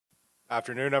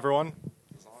Afternoon, everyone.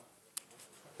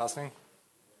 Testing.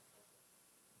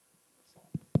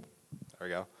 There we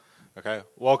go. Okay.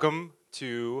 Welcome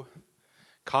to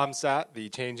CompStat, the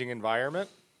changing environment.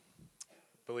 I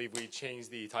believe we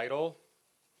changed the title.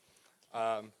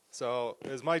 So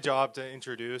it is my job to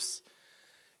introduce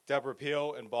Debra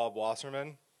Piehl and Bob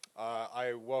Wasserman.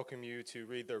 I welcome you to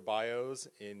read their bios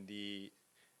in the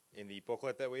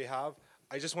booklet that we have.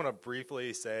 I just want to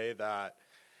briefly say that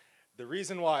the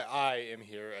reason why I am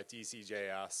here at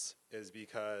DCJS is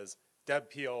because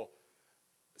Deb Piehl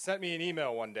sent me an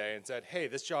email one day and said, hey,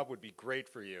 this job would be great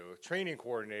for you, training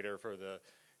coordinator for the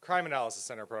Crime Analysis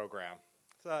Center program.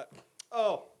 So I thought,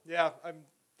 oh, yeah,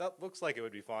 that looks like it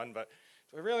would be fun, but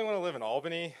do I really want to live in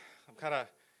Albany? I'm kind of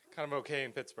okay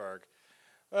in Pittsburgh.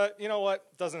 But you know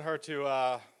what? Doesn't hurt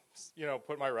to,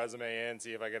 put my resume in,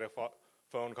 see if I get a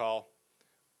phone call.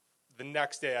 The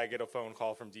next day I get a phone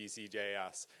call from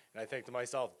DCJS, and I think to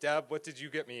myself, Deb, what did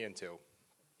you get me into?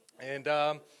 And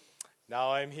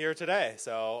now I'm here today,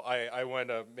 so I wanted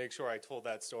to make sure I told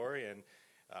that story, and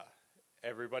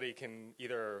everybody can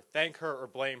either thank her or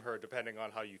blame her depending on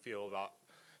how you feel about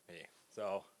me.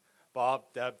 So, Bob,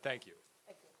 Deb, thank you.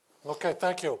 Okay,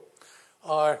 thank you.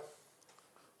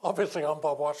 Obviously, I'm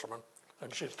Bob Wasserman,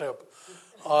 and she's Deb.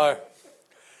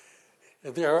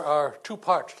 There are two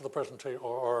parts to the presentation,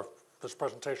 or this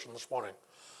presentation this morning.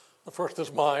 The first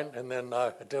is mine, and then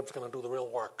Deb's going to do the real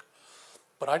work.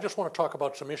 But I just want to talk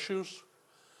about some issues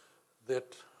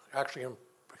that actually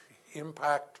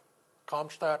impact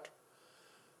CompStat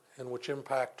and which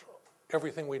impact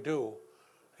everything we do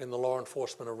in the law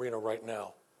enforcement arena right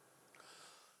now.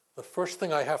 The first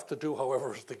thing I have to do,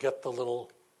 however, is to get the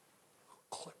little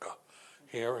clicker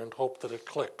here and hope that it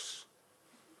clicks.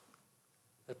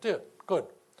 It did. Good.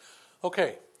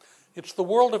 Okay. It's the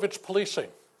world of its policing.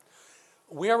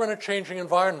 We are in a changing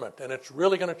environment, and it's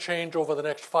really going to change over the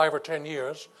next 5 or 10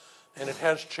 years, and it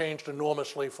has changed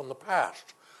enormously from the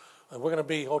past. And we're going to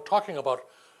be talking about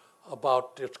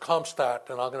its CompStat,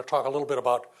 and I'm going to talk a little bit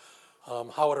about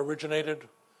how it originated.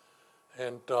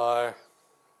 And I'm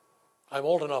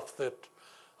old enough that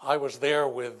I was there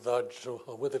with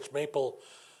its Maple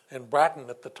and Bratton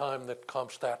at the time that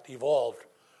CompStat evolved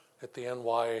at the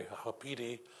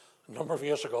NYPD a number of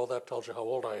years ago. That tells you how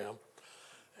old I am.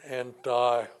 And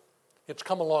it's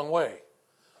come a long way.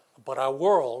 But our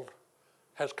world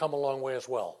has come a long way as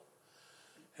well.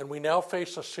 And we now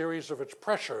face a series of its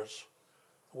pressures,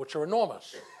 which are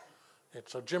enormous.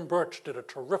 Jim Birch did a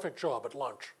terrific job at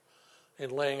lunch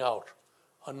in laying out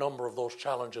a number of those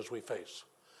challenges we face.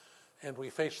 And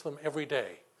we face them every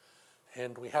day.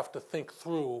 And we have to think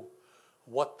through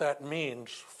what that means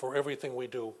for everything we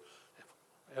do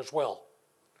as well.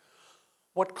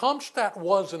 What CompStat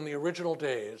was in the original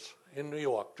days in New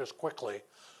York, just quickly,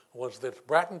 was that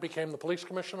Bratton became the police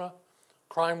commissioner.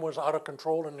 Crime was out of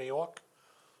control in New York.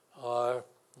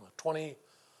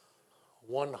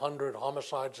 2,100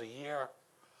 homicides a year,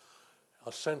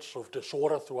 a sense of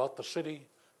disorder throughout the city.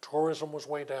 Tourism was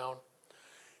way down.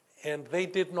 And they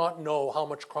did not know how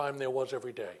much crime there was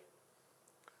every day.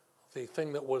 The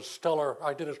thing that was stellar,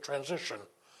 I did his transition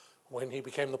when he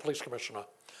became the police commissioner.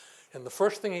 And the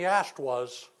first thing he asked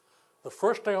was, the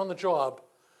first day on the job,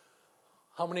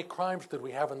 how many crimes did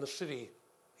we have in the city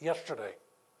yesterday?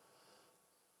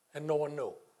 And no one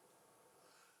knew.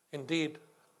 Indeed,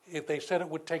 they said it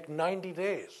would take 90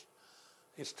 days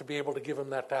to be able to give him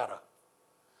that data.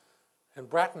 And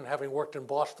Bratton, having worked in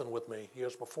Boston with me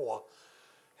years before,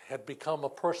 had become a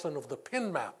person of the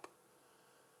pin map.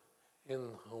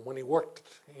 When he worked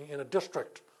in a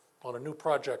district on a new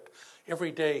project,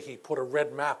 every day he put a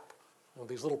red map with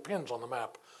these little pins on the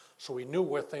map, so he knew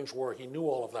where things were. He knew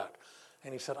all of that.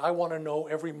 And he said, I want to know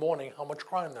every morning how much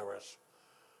crime there is.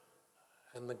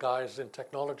 And the guys in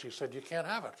technology said, you can't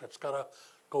have it. It's got to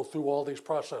go through all these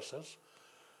processes.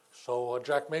 So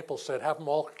Jack Maple said, have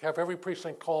every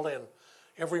precinct call in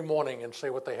every morning and say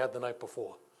what they had the night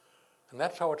before. And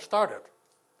that's how it started.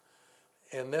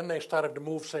 And then they started to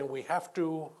move, saying, we have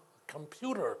to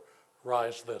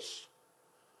computerize this,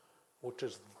 which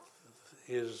is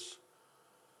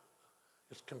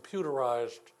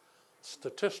computerized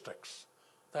statistics.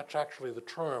 That's actually the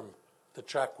term that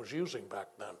Jack was using back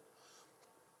then.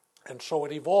 And so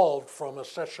it evolved from a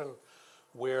session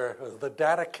where the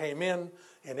data came in,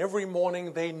 and every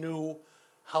morning they knew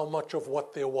how much of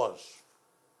what there was.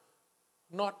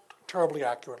 Not terribly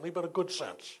accurately, but a good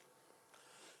sense.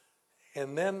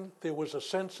 And then there was a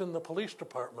sense in the police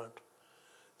department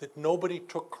that nobody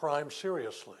took crime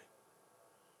seriously.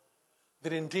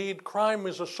 That indeed crime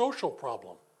is a social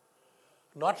problem,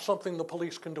 not something the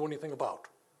police can do anything about.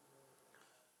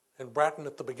 And Bratton,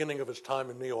 at the beginning of his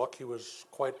time in New York, he was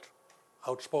quite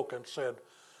outspoken, said,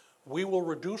 "We will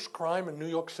reduce crime in New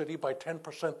York City by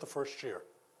 10% the first year."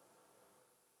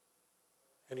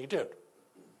 And he did.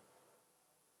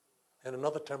 And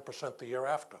another 10% the year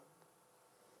after.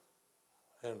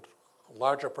 And a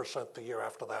larger percent the year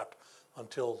after that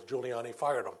until Giuliani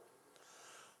fired him.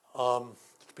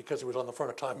 It's because he was on the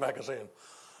front of Time magazine.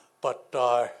 But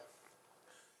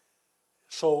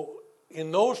so in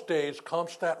those days,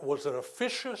 CompStat was an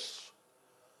officious,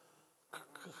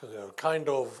 kind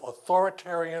of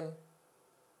authoritarian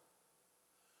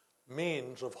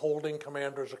means of holding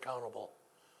commanders accountable.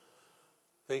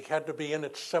 They had to be in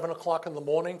at 7 o'clock in the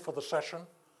morning for the session.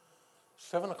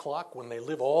 7 o'clock, when they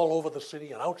live all over the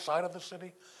city and outside of the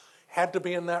city, had to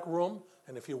be in that room,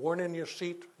 and if you weren't in your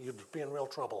seat, you'd be in real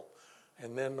trouble.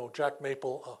 And then Jack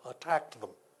Maple attacked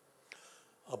them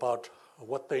about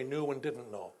what they knew and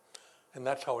didn't know. And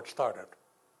that's how it started.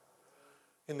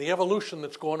 In the evolution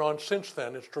that's gone on since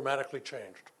then, it's dramatically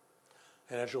changed.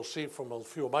 And as you'll see from a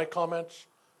few of my comments,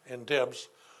 and Deb's,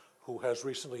 who has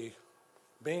recently,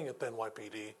 being at the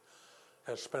NYPD,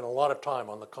 has spent a lot of time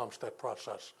on the CompStat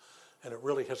process, and it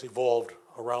really has evolved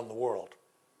around the world.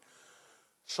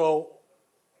 So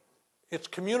its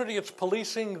community, its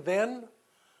policing then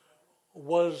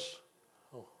was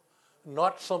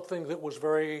not something that was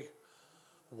very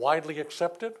widely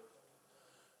accepted.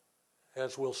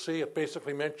 As we'll see, it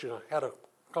basically meant you had a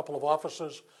couple of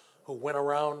officers who went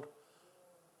around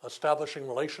establishing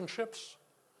relationships.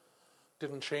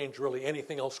 Didn't change really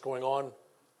anything else going on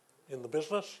in the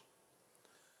business.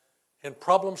 And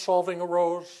problem solving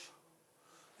arose.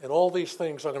 And all these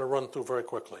things I'm going to run through very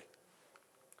quickly.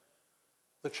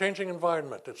 The changing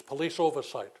environment, it's police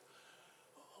oversight.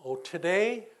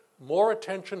 Today, more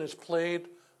attention is played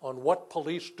on what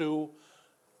police do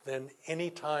than any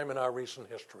time in our recent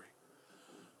history.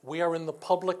 We are in the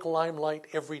public limelight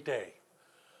every day,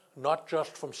 not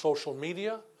just from social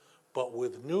media, but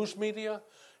with news media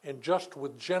and just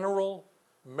with general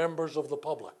members of the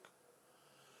public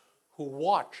who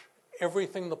watch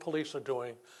everything the police are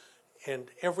doing,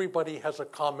 and everybody has a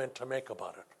comment to make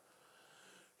about it.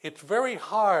 It's very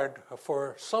hard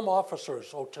for some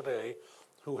officers today,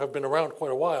 who have been around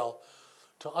quite a while,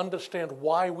 to understand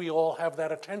why we all have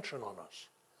that attention on us.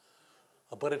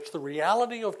 But it's the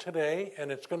reality of today,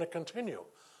 and it's going to continue.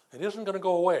 It isn't going to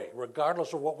go away,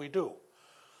 regardless of what we do.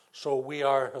 So we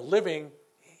are living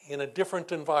in a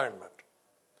different environment.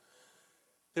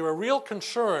 There are real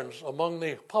concerns among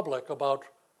the public about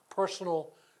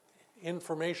personal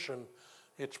information,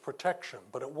 its protection,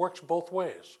 but it works both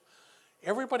ways.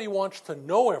 Everybody wants to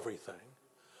know everything,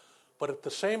 but at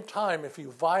the same time, if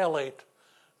you violate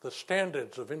the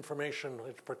standards of information,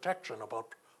 its protection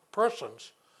about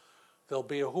persons, there'll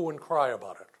be a hue and cry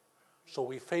about it. So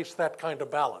we face that kind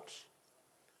of balance.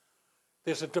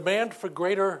 There's a demand for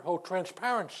greater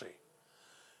transparency.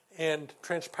 And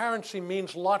transparency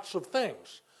means lots of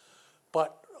things.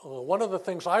 But one of the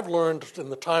things I've learned in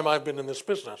the time I've been in this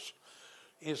business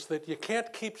is that you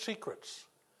can't keep secrets.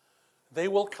 They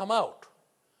will come out.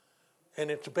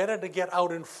 And it's better to get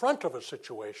out in front of a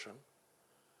situation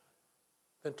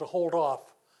than to hold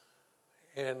off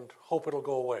and hope it'll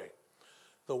go away.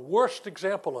 The worst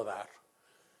example of that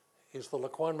is the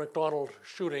Laquan McDonald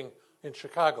shooting in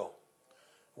Chicago,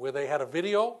 where they had a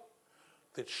video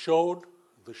that showed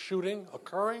the shooting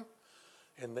occurring,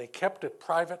 and they kept it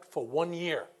private for 1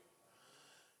 year.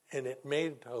 And it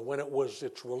made, when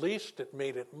it's released, it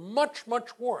made it much,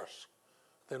 much worse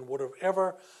than would have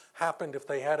ever happened if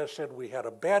they had said, we had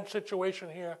a bad situation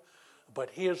here, but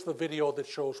here's the video that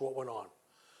shows what went on.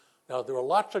 Now, there are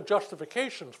lots of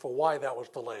justifications for why that was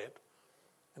delayed.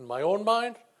 In my own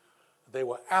mind, they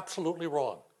were absolutely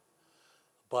wrong.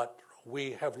 But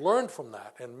we have learned from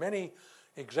that, and many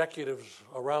executives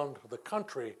around the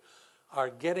country are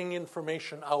getting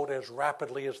information out as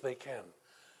rapidly as they can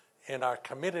and are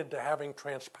committed to having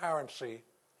transparency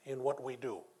in what we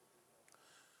do.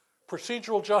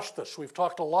 Procedural justice, we've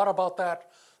talked a lot about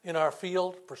that in our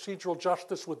field. Procedural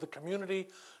justice with the community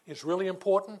is really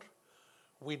important.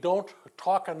 We don't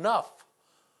talk enough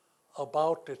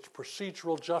about its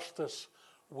procedural justice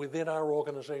within our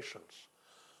organizations.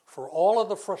 For all of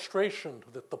the frustration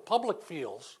that the public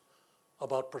feels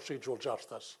about procedural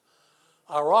justice,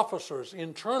 our officers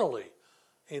internally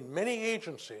in many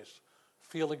agencies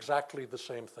feel exactly the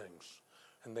same things.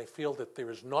 And they feel that there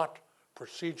is not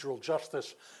procedural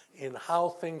justice in how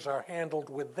things are handled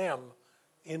with them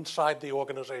inside the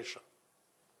organization.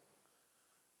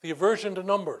 The aversion to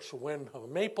numbers. When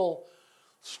Maple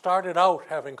started out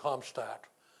having CompStat,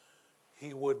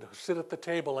 he would sit at the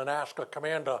table and ask a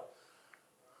commander,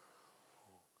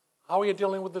 How are you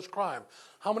dealing with this crime?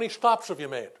 How many stops have you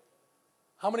made?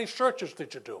 How many searches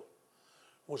did you do?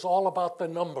 It was all about the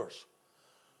numbers.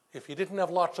 If you didn't have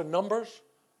lots of numbers,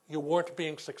 you weren't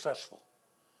being successful.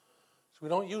 So we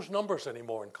don't use numbers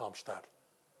anymore in CompStat.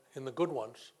 In the good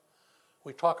ones,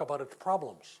 we talk about its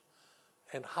problems.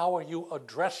 And how are you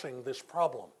addressing this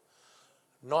problem?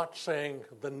 Not saying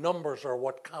the numbers are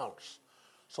what counts.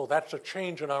 So that's a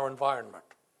change in our environment.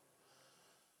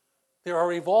 There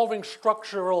are evolving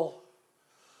structural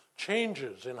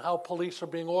changes in how police are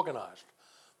being organized.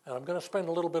 And I'm going to spend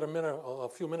a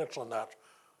few minutes on that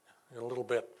in a little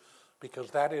bit,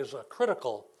 because that is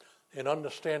critical in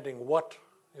understanding what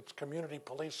its community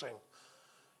policing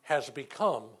has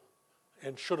become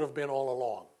and should have been all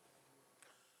along.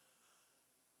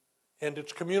 And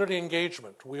its community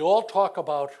engagement. We all talk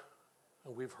about,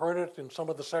 and we've heard it in some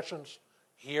of the sessions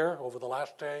here over the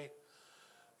last day,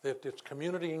 that its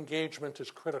community engagement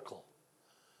is critical.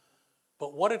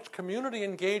 But what its community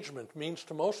engagement means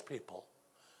to most people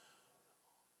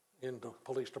in the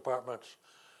police departments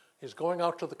is going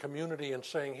out to the community and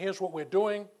saying, here's what we're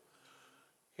doing,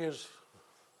 here's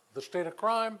the state of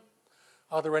crime,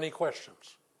 are there any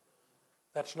questions?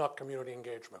 That's not community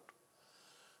engagement.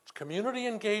 It's community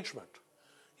engagement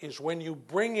is when you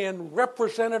bring in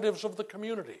representatives of the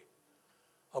community,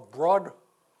 a broad,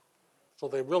 so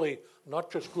they're really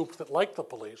not just groups that like the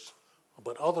police,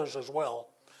 but others as well,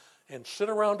 and sit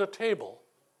around a table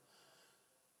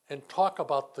and talk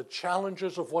about the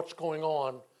challenges of what's going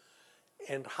on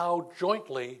and how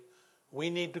jointly we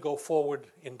need to go forward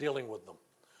in dealing with them.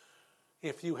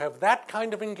 If you have that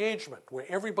kind of engagement where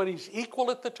everybody's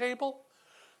equal at the table,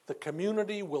 the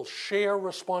community will share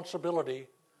responsibility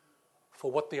for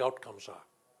what the outcomes are.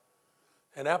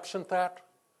 And absent that,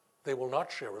 they will not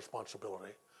share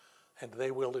responsibility, and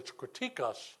they will critique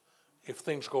us if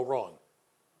things go wrong.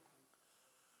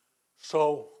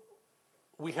 So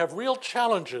we have real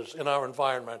challenges in our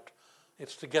environment.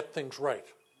 It's to get things right.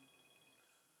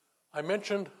 I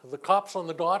mentioned the cops on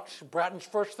the dots. Bratton's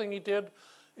first thing he did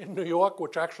in New York,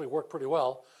 which actually worked pretty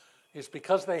well, is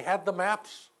because they had the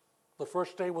maps the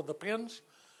first day with the pins,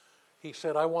 he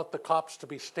said, I want the cops to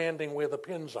be standing where the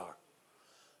pins are.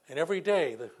 And every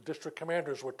day the district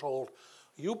commanders were told,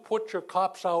 you put your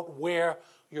cops out where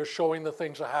you're showing the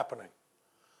things are happening,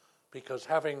 because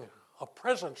having a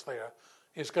presence there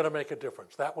is going to make a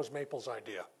difference. That was Maple's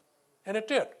idea. And it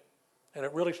did. And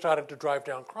it really started to drive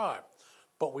down crime.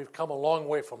 But we've come a long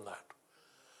way from that.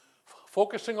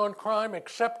 Focusing on crime,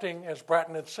 accepting, as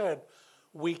Bratton had said,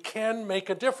 we can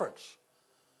make a difference.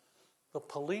 The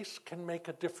police can make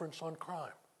a difference on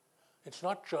crime. It's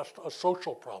not just a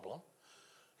social problem.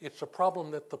 It's a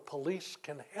problem that the police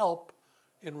can help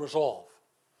in resolve.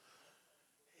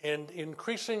 And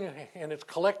increasing, and it's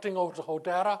collecting over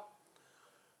data.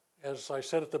 As I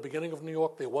said at the beginning of New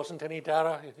York, there wasn't any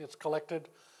data. It's collected.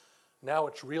 Now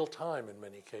it's real time in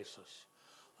many cases.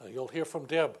 You'll hear from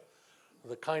Deb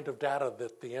the kind of data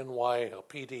that the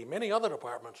NYPD, many other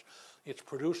departments, it's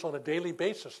produced on a daily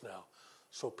basis now.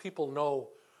 So people know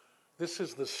this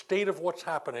is the state of what's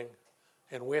happening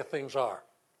and where things are.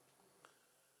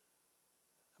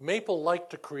 Maple liked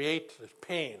to create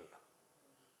pain.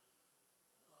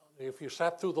 If you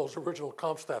sat through those original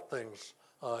CompStat things,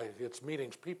 its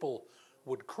meetings, people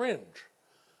would cringe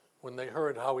when they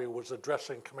heard how he was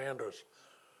addressing commanders.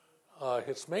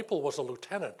 Maple was a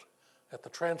lieutenant at the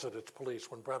Transit Police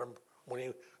when he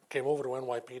came over to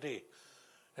NYPD.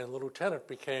 And the lieutenant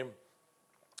became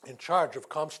in charge of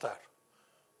CompStat,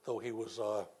 though he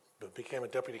became a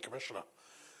deputy commissioner.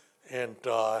 And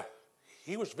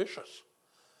he was vicious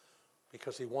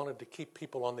because he wanted to keep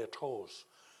people on their toes,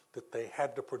 that they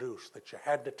had to produce, that you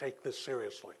had to take this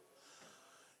seriously.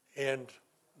 And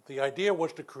the idea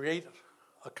was to create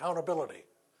accountability.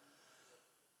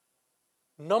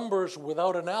 Numbers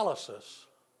without analysis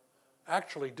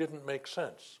actually didn't make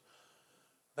sense.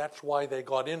 That's why they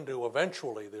got into,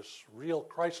 eventually, this real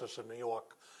crisis in New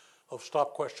York of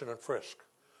stop, question, and frisk,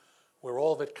 where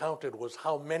all that counted was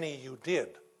how many you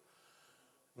did,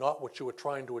 not what you were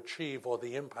trying to achieve or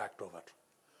the impact of it.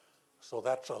 So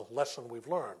that's a lesson we've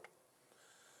learned.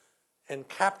 And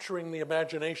capturing the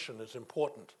imagination is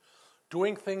important.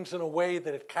 Doing things in a way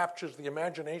that it captures the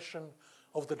imagination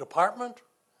of the department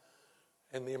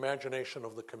and the imagination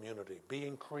of the community.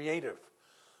 Being creative,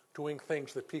 doing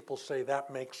things that people say,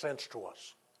 that makes sense to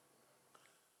us.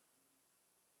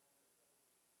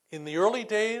 In the early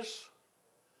days,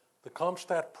 the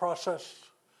CompStat process,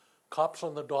 Cops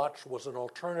on the Dots, was an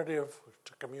alternative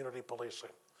to community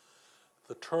policing.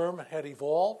 The term had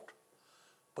evolved,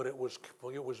 but it was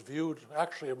viewed,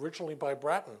 actually originally by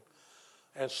Bratton,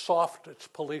 as soft as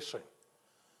policing.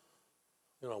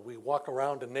 You know, we walk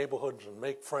around in neighborhoods and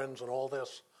make friends and all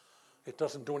this. It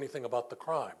doesn't do anything about the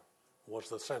crime, was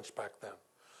the sense back then.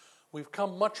 We've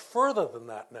come much further than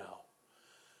that now.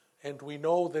 And we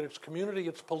know that it's community,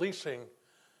 it's policing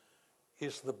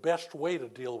is the best way to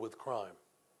deal with crime.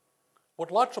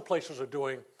 What lots of places are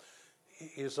doing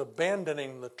is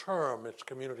abandoning the term it's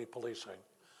community policing,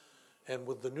 and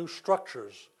with the new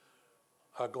structures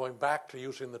are going back to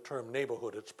using the term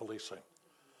neighborhood it's policing.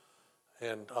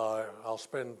 And I'll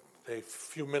spend a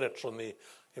few minutes on the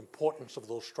importance of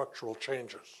those structural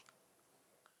changes.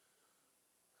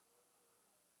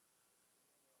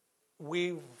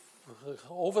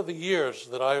 Over the years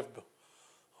that I've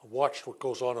watched what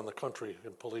goes on in the country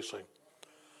in policing,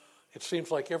 it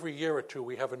seems like every year or two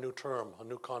we have a new term, a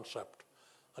new concept,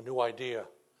 a new idea.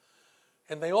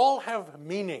 And they all have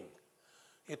meaning.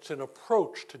 It's an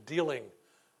approach to dealing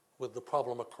with the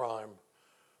problem of crime,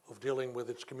 of dealing with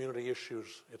its community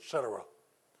issues, etc.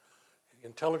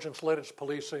 Intelligence-led it's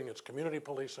policing, it's community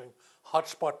policing,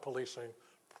 hotspot policing,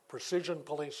 precision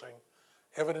policing,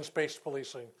 evidence-based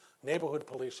policing, neighborhood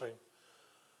policing,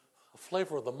 a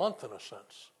flavor of the month in a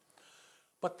sense.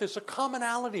 But there's a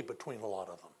commonality between a lot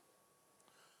of them.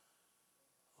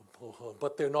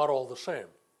 But they're not all the same.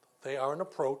 They are an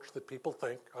approach that people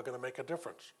think are going to make a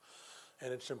difference.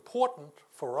 And it's important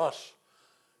for us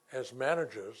as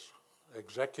managers,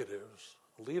 executives,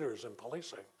 leaders in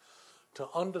policing to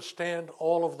understand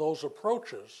all of those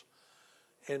approaches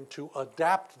and to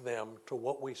adapt them to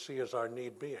what we see as our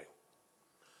need being.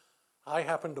 I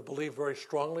happen to believe very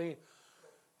strongly,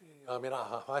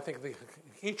 I think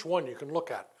each one you can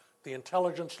look at, the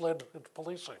intelligence-led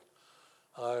policing.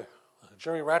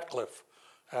 Jerry Ratcliffe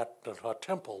at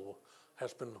Temple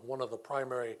has been one of the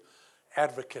primary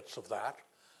advocates of that.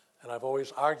 And I've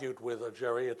always argued with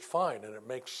Jerry, it's fine and it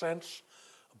makes sense,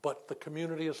 but the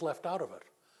community is left out of it.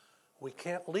 We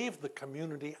can't leave the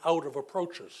community out of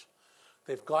approaches.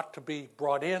 They've got to be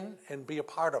brought in and be a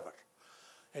part of it.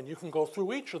 And you can go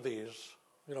through each of these.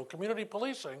 You know, community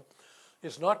policing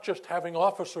is not just having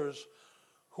officers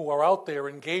who are out there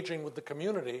engaging with the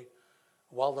community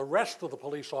while the rest of the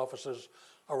police officers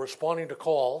are responding to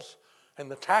calls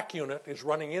and the TAC unit is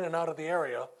running in and out of the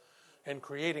area and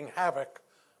creating havoc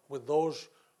with those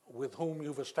with whom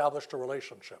you've established a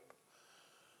relationship.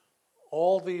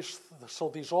 So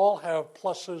these all have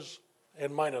pluses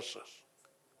and minuses.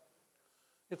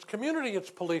 It's community, it's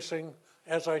policing,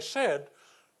 as I said,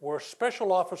 were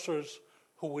special officers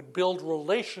who would build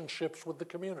relationships with the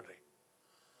community.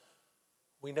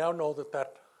 We now know that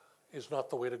that is not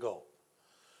the way to go.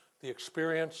 The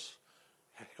experience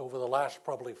over the last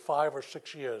probably 5 or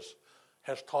 6 years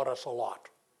has taught us a lot.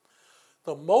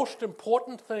 The most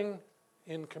important thing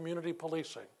in community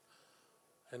policing,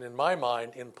 and in my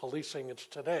mind, in policing it's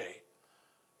today,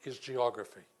 is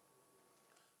geography.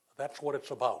 That's what it's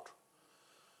about.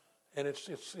 And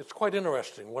it's quite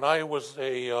interesting. When I was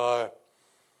a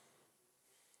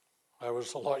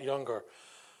lot younger,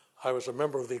 I was a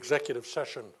member of the executive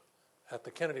session at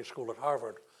the Kennedy School at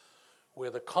Harvard, where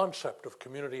the concept of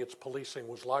community it's policing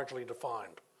was largely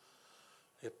defined.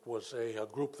 It was a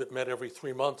group that met every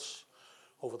 3 months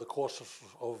over the course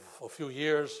of a few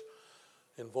years,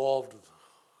 involved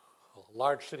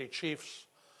large city chiefs,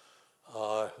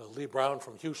 Lee Brown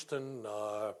from Houston,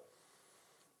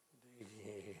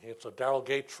 it's Darrell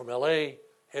Gates from LA,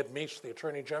 Ed Meese, the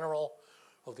Attorney General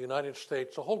of the United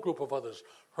States, a whole group of others,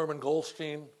 Herman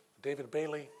Goldstein, David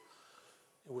Bailey.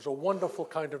 It was a wonderful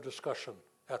kind of discussion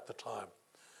at the time.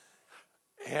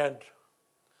 And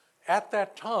at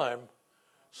that time,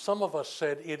 some of us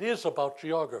said it is about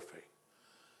geography.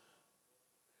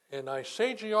 And I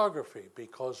say geography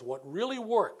because what really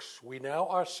works, we now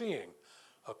are seeing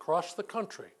across the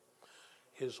country,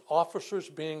 is officers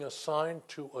being assigned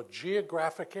to a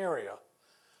geographic area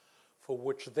for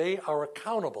which they are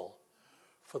accountable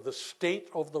for the state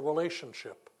of the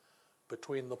relationship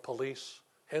between the police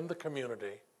and the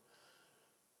community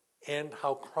and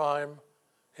how crime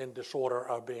and disorder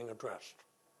are being addressed.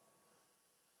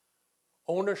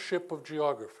 Ownership of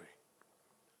geography.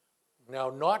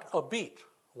 Now, not a beat.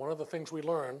 One of the things we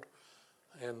learned,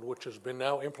 and which has been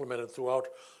now implemented throughout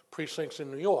precincts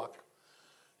in New York,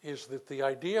 is that the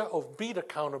idea of beat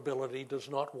accountability does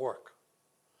not work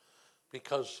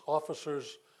because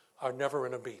officers are never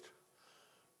in a beat.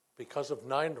 Because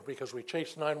we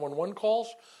chase 911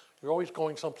 calls, you're always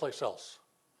going someplace else.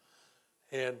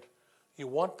 And you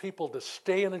want people to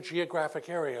stay in a geographic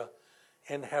area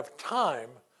and have time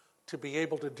to be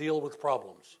able to deal with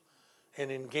problems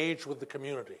and engage with the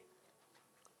community.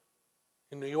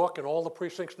 In New York and all the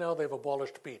precincts now, they've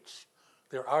abolished beats.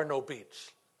 there are no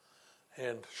beats.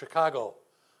 And Chicago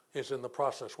is in the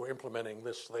process. We're implementing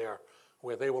this there,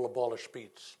 where they will abolish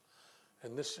beats.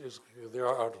 And there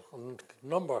are a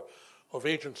number of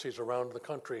agencies around the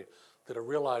country that are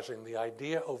realizing the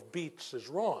idea of beats is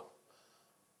wrong.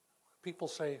 People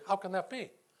say, how can that be?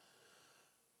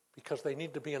 Because they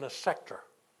need to be in a sector.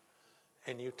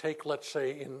 And you take, let's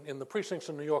say, in the precincts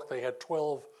in New York, they had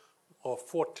 12 or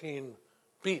 14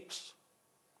 beats.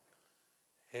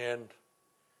 And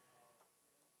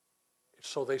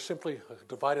so they simply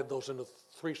divided those into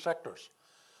 3 sectors.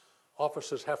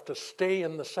 Officers have to stay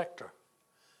in the sector,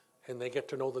 and they get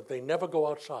to know that they never go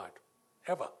outside,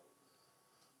 ever.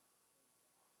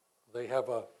 They have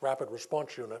a rapid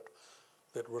response unit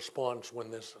that responds when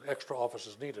there's extra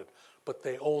officers needed, but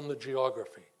they own the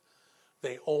geography.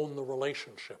 They own the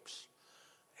relationships,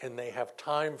 and they have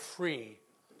time free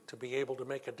to be able to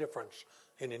make a difference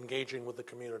in engaging with the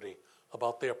community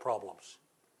about their problems.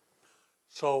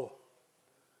 So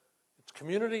its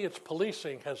community, its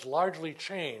policing has largely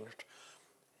changed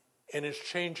and is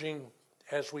changing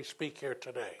as we speak here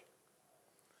today.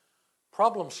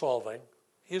 Problem solving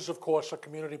is, of course, a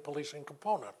community policing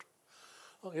component.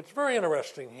 It's very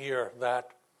interesting here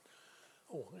that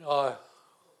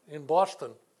in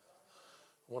Boston,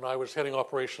 when I was heading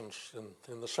operations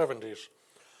in the 70s,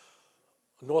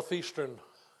 Northeastern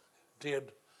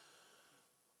did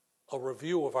a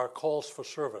review of our calls for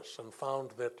service and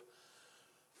found that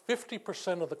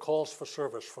 50% of the calls for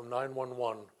service from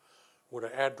 911 were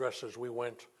to addresses we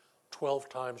went 12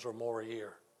 times or more a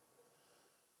year.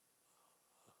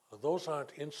 Those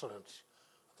aren't incidents,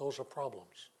 those are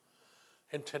problems.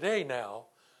 And today now,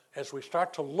 as we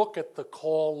start to look at the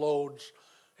call loads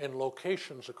and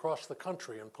locations across the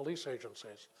country and police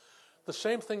agencies, the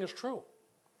same thing is true.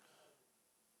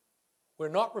 We're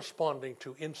not responding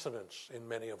to incidents in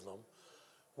many of them.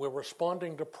 We're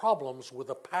responding to problems with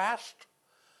a past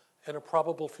and a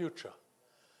probable future.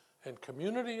 And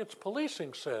community, its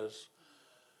policing says,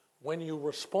 when you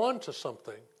respond to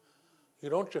something, you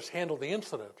don't just handle the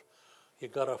incident.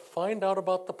 You've got to find out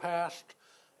about the past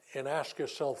and ask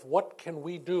yourself, what can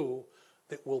we do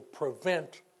that will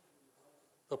prevent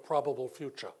the probable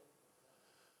future?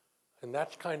 And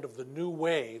that's kind of the new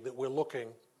way that we're looking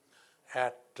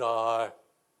at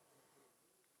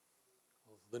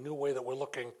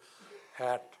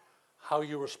how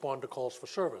you respond to calls for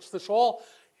service. This all,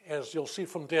 as you'll see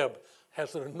from Deb,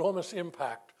 has an enormous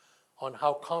impact on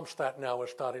how CompStat now is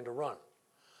starting to run.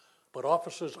 But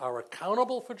officers are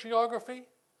accountable for geography,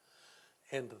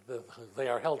 and they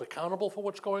are held accountable for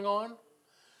what's going on,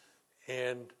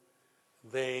 and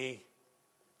they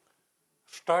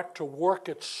start to work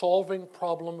at solving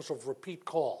problems of repeat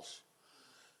calls.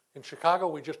 In Chicago,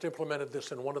 we just implemented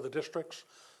this in one of the districts,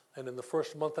 and in the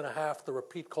first month and a half, the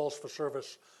repeat calls for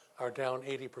service are down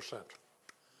 80%,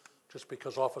 just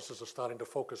because officers are starting to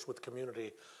focus with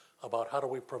community about how do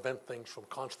we prevent things from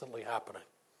constantly happening.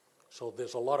 So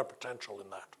there's a lot of potential in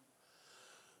that.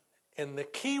 And the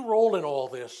key role in all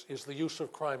this is the use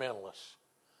of crime analysts.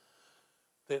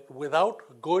 That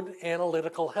without good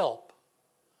analytical help,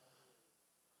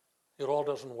 it all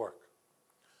doesn't work.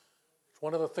 It's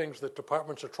one of the things that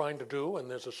departments are trying to do, and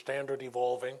there's a standard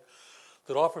evolving,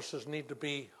 that officers need to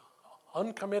be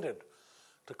uncommitted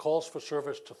to calls for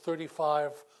service to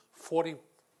 35, 40%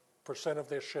 of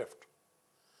their shift.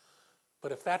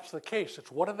 But if that's the case,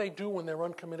 it's what do they do when they're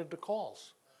uncommitted to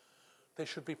calls? They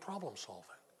should be problem solving.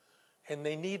 And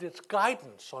they need its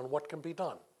guidance on what can be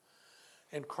done.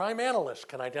 And crime analysts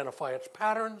can identify its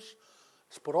patterns,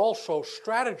 but also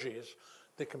strategies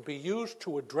that can be used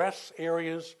to address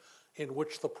areas in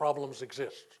which the problems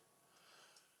exist.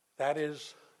 That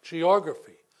is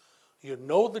geography. You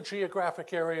know the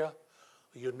geographic area,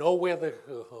 you know where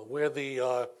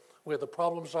the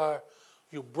problems are.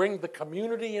 You bring the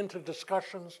community into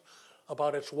discussions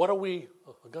about what are we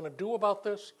going to do about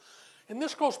this. And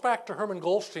this goes back to Herman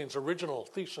Goldstein's original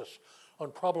thesis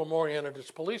on problem-oriented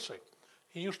policing.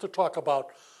 He used to talk about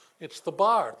it's the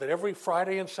bar, that every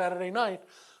Friday and Saturday night,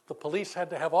 the police had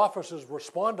to have officers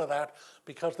respond to that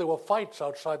because there were fights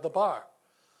outside the bar.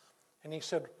 And he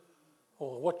said,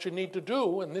 well, what you need to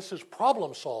do, and this is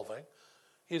problem solving,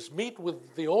 is meet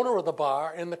with the owner of the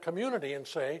bar and the community and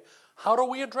say, how do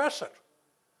we address it?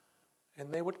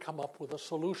 And they would come up with a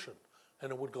solution,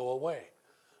 and it would go away.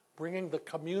 Bringing the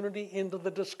community into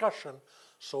the discussion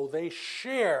so they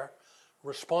share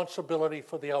responsibility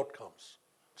for the outcomes.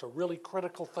 It's a really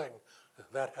critical thing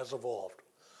that has evolved.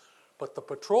 But the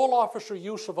patrol officer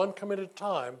use of uncommitted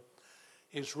time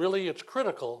is really, it's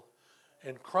critical,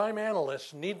 and crime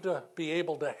analysts need to be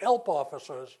able to help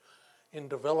officers in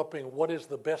developing what is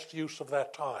the best use of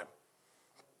that time.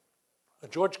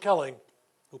 George Kelling,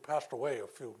 who passed away a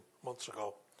few months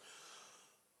ago,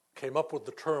 came up with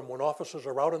the term, when officers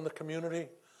are out in the community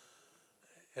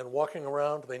and walking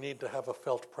around, they need to have a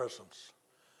felt presence.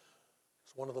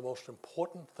 It's one of the most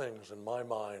important things in my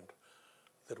mind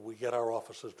that we get our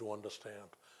officers to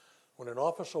understand. When an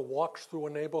officer walks through a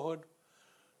neighborhood,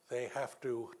 they have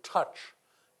to touch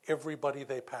everybody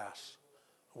they pass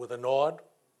with a nod.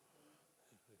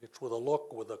 It's with a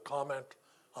look, with a comment,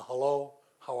 a hello,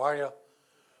 how are you?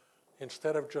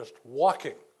 Instead of just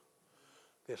walking,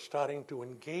 they're starting to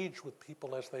engage with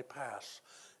people as they pass.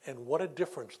 And what a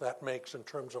difference that makes in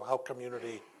terms of how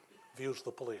community views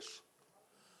the police.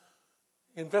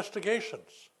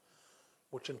 Investigations,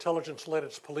 which intelligence-led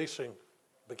its policing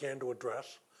began to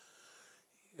address.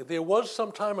 There was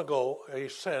some time ago a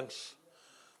sense,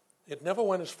 it never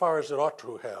went as far as it ought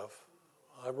to have.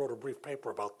 I wrote a brief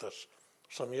paper about this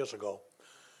some years ago.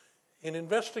 In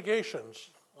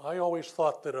investigations, I always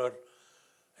thought that a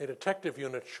detective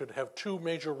unit should have two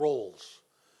major roles.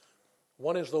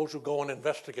 One is those who go and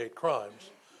investigate crimes,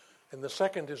 and the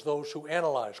second is those who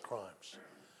analyze crimes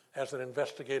as an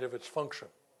investigative its function.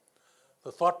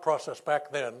 The thought process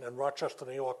back then, and Rochester,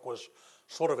 New York was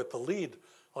sort of at the lead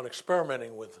on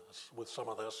experimenting with some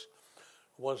of this,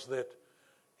 was that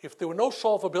if there were no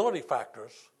solvability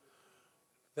factors,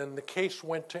 then the case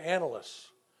went to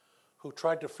analysts who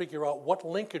tried to figure out what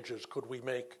linkages could we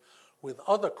make with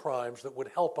other crimes that would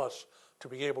help us to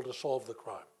be able to solve the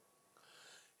crime.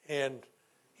 And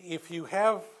if you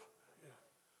have,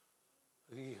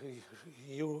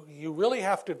 you really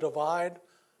have to divide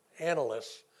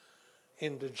analysts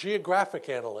into geographic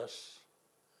analysts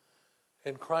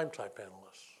and crime-type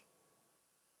analysts.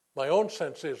 My own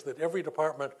sense is that every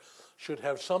department should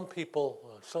have some people,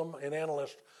 an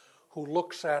analyst who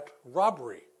looks at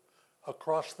robbery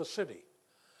across the city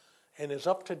and is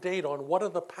up to date on what are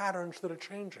the patterns that are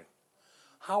changing.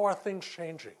 How are things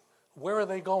changing? Where are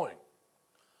they going?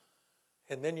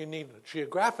 And then you need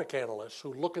geographic analysts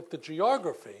who look at the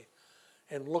geography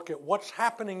and look at what's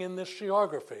happening in this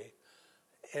geography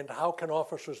and how can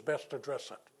officers best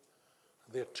address it.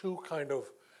 They're two kind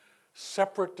of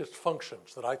separate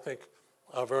dysfunctions that I think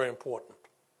are very important.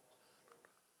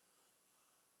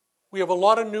 We have a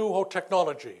lot of new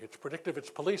technology. It's predictive, it's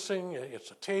policing,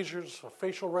 it's tasers,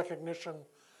 facial recognition,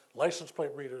 license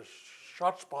plate readers,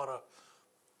 shot spotter,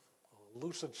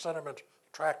 lucid sentiment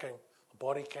tracking,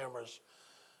 body cameras,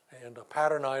 and a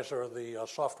patternizer, the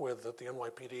software that the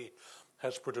NYPD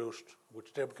has produced,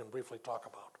 which Deb can briefly talk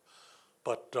about.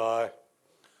 But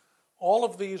all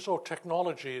of these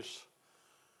technologies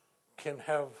can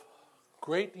have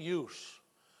great use.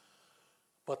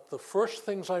 But the first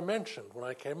things I mentioned when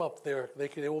I came up,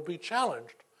 they will be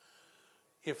challenged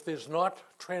if there's not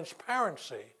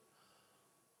transparency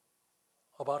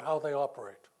about how they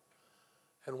operate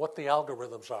and what the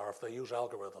algorithms are, if they use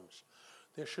algorithms.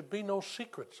 There should be no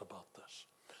secrets about this.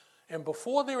 And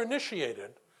before they're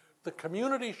initiated, the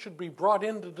community should be brought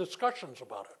into discussions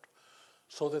about it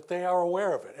so that they are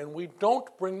aware of it, and we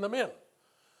don't bring them in.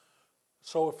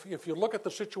 So if you look at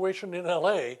the situation in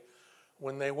LA,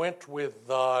 when they went with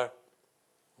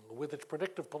its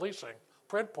predictive policing,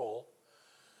 PredPol,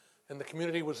 and the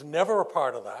community was never a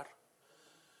part of that,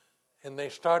 and they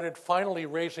started finally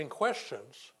raising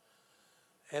questions,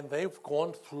 and they've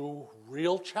gone through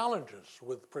real challenges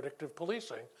with predictive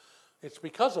policing. It's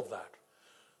because of that.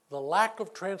 The lack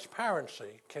of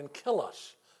transparency can kill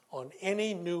us on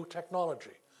any new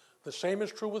technology. The same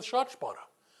is true with ShotSpotter,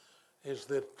 is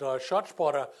that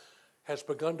ShotSpotter has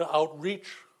begun to outreach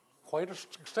quite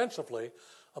extensively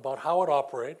about how it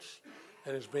operates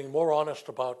and is being more honest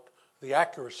about the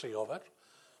accuracy of it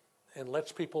and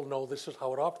lets people know this is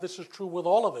how it operates. This is true with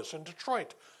all of this. In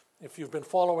Detroit, if you've been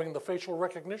following the facial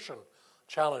recognition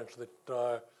challenge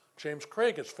that James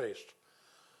Craig has faced,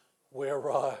 where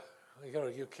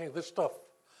this stuff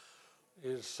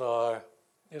is a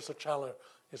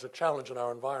challenge in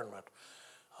our environment.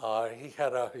 He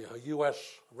had a U.S.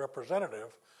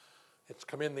 representative. It's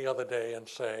come in the other day and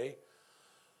say,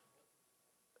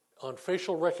 on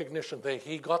facial recognition,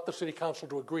 he got the city council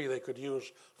to agree they could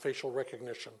use facial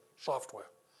recognition software.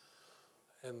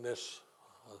 And this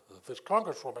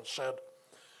congresswoman said,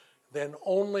 then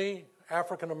only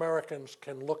African Americans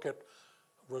can look at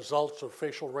results of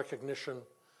facial recognition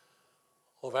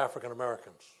of African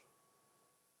Americans.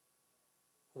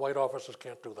 White officers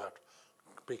can't do that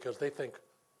because they think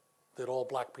that all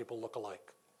black people look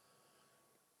alike.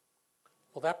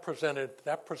 Well, that's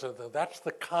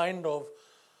the kind of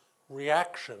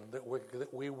reaction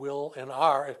that we will and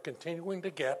are continuing to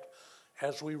get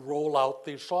as we roll out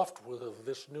these software,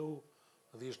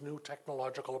 these new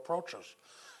technological approaches.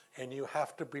 And you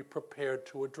have to be prepared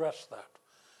to address that.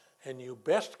 And you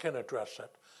best can address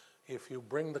it if you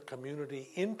bring the community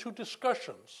into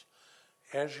discussions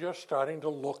as you're starting to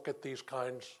look at these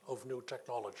kinds of new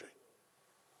technology.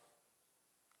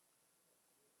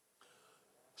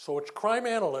 So it's crime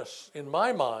analysts, in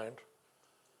my mind,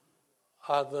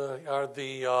 are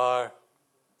the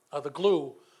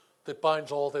glue that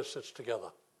binds all this together.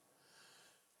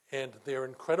 And they're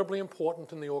incredibly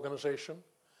important in the organization,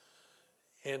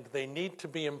 and they need to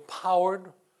be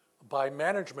empowered by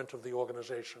management of the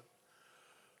organization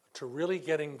to really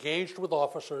get engaged with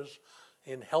officers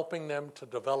in helping them to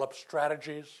develop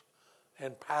strategies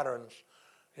and patterns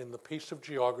in the piece of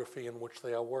geography in which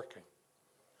they are working.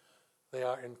 They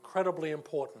are incredibly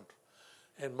important.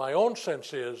 And my own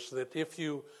sense is that if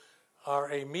you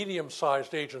are a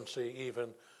medium-sized agency even,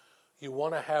 you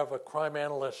want to have a crime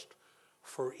analyst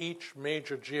for each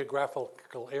major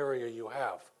geographical area you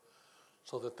have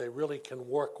so that they really can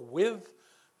work with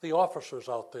the officers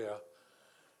out there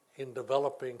in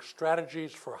developing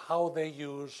strategies for how they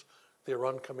use their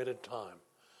uncommitted time.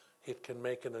 It can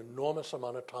make an enormous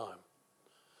amount of time.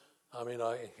 I mean,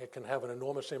 it can have an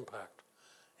enormous impact.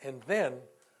 And then,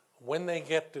 when they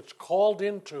get it's called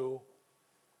into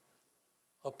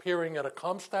appearing at a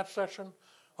CompStat session,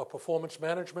 a performance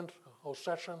management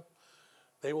session,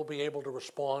 they will be able to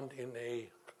respond in a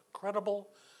credible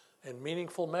and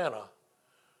meaningful manner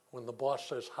when the boss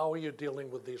says, how are you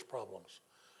dealing with these problems?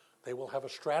 They will have a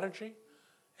strategy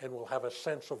and will have a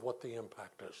sense of what the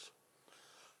impact is.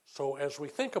 So as we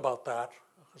think about that,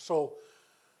 so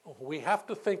we have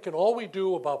to think in all we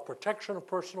do about protection of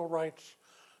personal rights,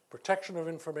 protection of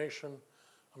information,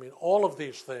 I mean, all of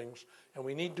these things, and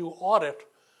we need to audit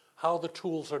how the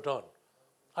tools are done.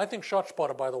 I think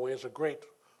ShotSpotter, by the way, is a great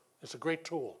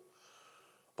tool.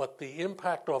 But the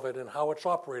impact of it and how it's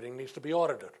operating needs to be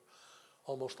audited.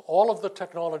 Almost all of the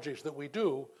technologies that we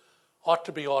do ought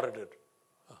to be audited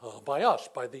by us,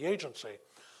 by the agency.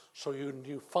 So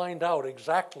you find out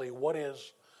exactly what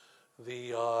is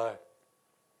the,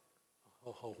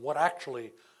 what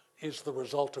actually is the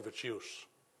result of its use.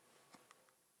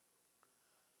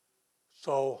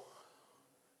 So,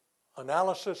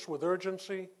 analysis with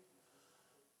urgency,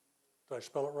 did I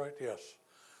spell it right? Yes.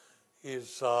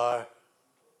 Is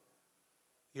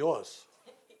yours.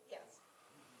 Yes.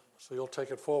 So you'll take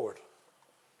it forward.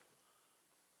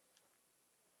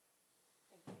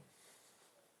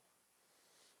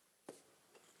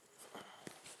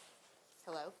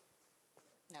 Hello?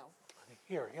 No.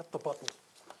 Here, hit the button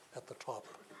at the top.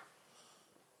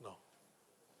 No,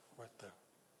 right there.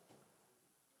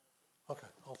 Okay,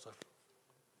 all set.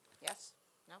 Yes?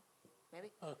 No? Maybe?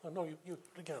 No, you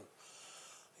again.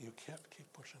 You can't keep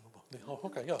pushing the button. Oh,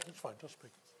 okay, yeah, it's fine. Just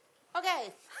speak.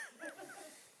 Okay.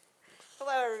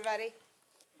 Hello, everybody.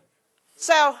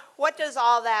 So, what does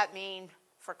all that mean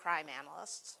for crime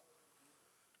analysts?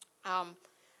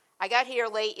 I got here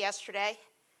late yesterday,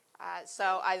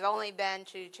 so I've only been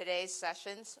to today's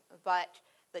sessions, but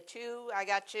the two I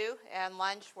got to and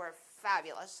lunch were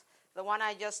fabulous. The one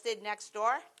I just did next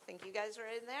door, I think you guys were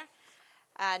in there,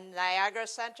 and Niagara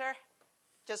Center,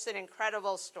 just an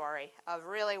incredible story of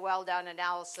really well-done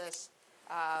analysis,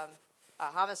 a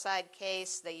homicide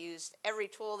case. They used every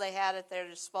tool they had at their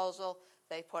disposal.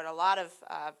 They put a lot of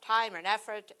time and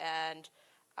effort and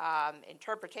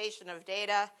interpretation of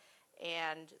data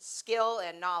and skill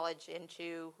and knowledge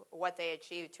into what they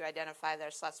achieved to identify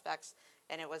their suspects,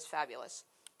 and it was fabulous.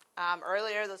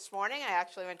 Earlier this morning, I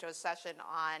actually went to a session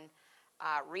on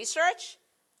research,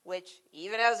 which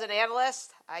even as an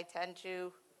analyst, I tend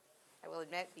to, I will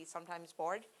admit, be sometimes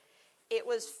bored. It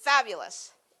was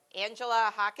fabulous.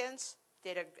 Angela Hawkins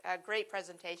did a great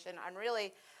presentation on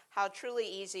really how truly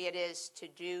easy it is to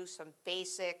do some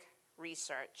basic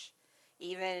research.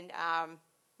 Even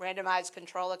randomized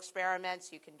control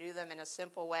experiments, you can do them in a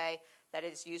simple way that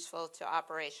is useful to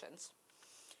operations.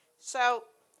 So,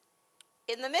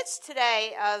 in the midst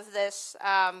today of this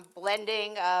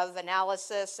blending of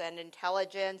analysis and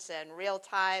intelligence and real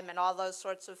time and all those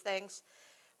sorts of things,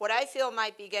 what I feel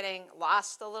might be getting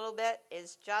lost a little bit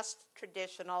is just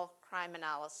traditional crime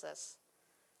analysis.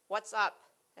 What's up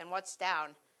and what's down?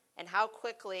 And how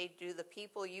quickly do the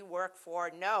people you work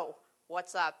for know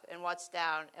what's up and what's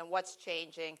down and what's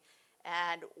changing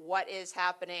and what is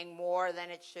happening more than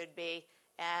it should be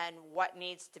and what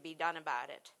needs to be done about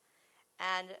it?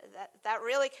 And that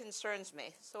really concerns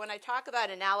me. So when I talk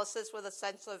about analysis with a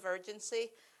sense of urgency,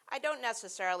 I don't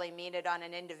necessarily mean it on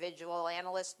an individual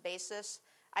analyst basis.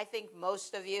 I think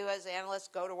most of you as analysts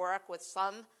go to work with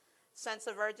some sense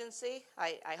of urgency.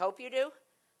 I hope you do,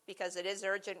 because it is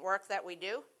urgent work that we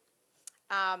do.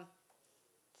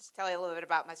 Just tell you a little bit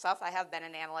about myself. I have been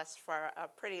an analyst for a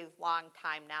pretty long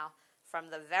time now, from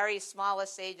the very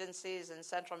smallest agencies in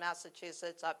central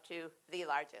Massachusetts up to the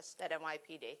largest at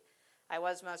NYPD. I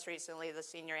was most recently the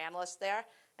senior analyst there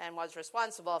and was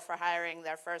responsible for hiring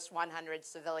their first 100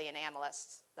 civilian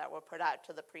analysts that were put out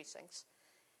to the precincts.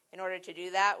 In order to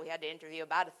do that, we had to interview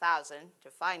about 1,000 to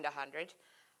find 100.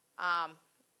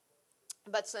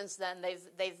 But since then,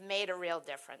 they've made a real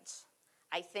difference.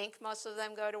 I think most of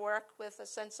them go to work with a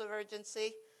sense of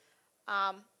urgency.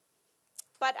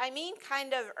 But I mean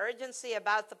kind of urgency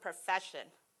about the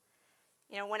profession.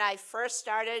 You know, when I first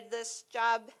started this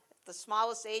job, the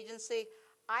smallest agency,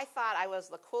 I thought I was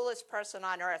the coolest person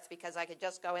on earth because I could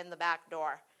just go in the back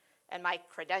door, and my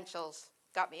credentials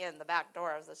got me in the back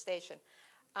door of the station.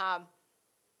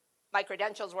 My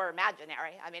credentials were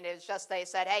imaginary. I mean, it was just they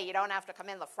said, hey, you don't have to come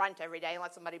in the front every day and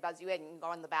let somebody buzz you in. You can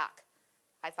go in the back.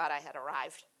 I thought I had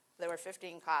arrived. There were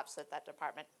 15 cops at that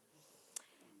department.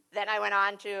 Then I went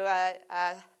on to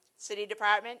a city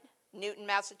department, Newton,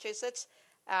 Massachusetts.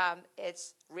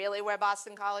 It's really where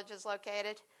Boston College is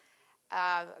located.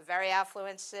 A very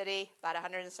affluent city, about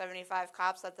 175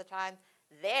 cops at the time.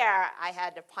 There, I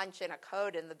had to punch in a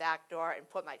code in the back door and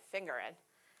put my finger in.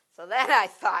 So then I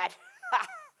thought,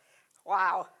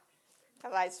 wow,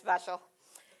 am I special?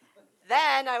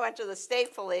 Then I went to the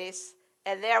state police,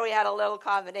 and there we had a little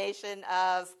combination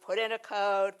of put in a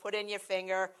code, put in your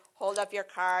finger, hold up your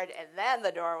card, and then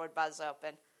the door would buzz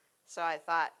open. So I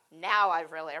thought, now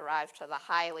I've really arrived to the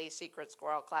highly secret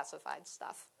squirrel classified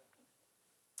stuff.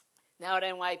 Now at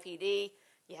NYPD,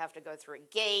 you have to go through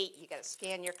a gate, you got to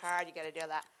scan your card, you got to do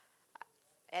that.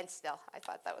 And still, I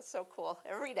thought that was so cool.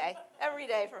 Every day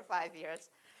for 5 years.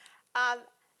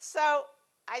 So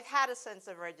I've had a sense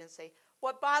of urgency.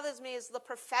 What bothers me is the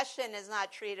profession is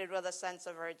not treated with a sense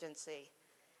of urgency.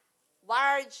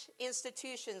 Large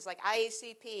institutions like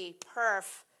IACP,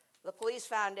 PERF, the Police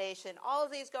Foundation, all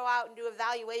of these go out and do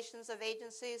evaluations of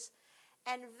agencies,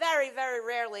 and very, very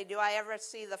rarely do I ever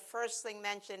see the first thing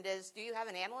mentioned is, do you have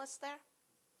an analyst there?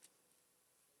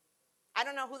 I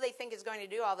don't know who they think is going to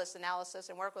do all this analysis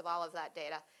and work with all of that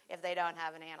data if they don't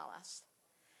have an analyst.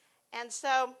 And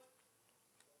so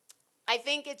I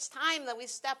think it's time that we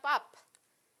step up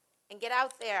and get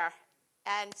out there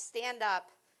and stand up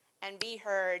and be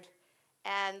heard.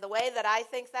 And the way that I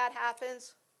think that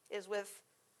happens is with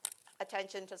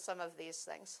attention to some of these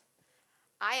things.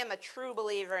 I am a true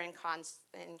believer in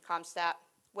CompStat,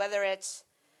 whether it's,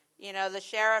 the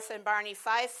sheriff in Barney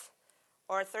Fife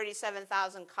or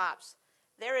 37,000 cops.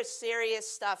 There is serious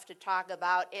stuff to talk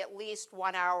about at least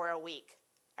 1 hour a week.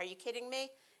 Are you kidding me?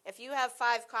 If you have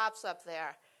 5 cops up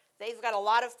there, they've got a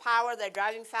lot of power, they're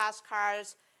driving fast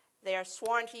cars, they are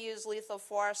sworn to use lethal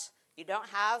force. You don't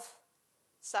have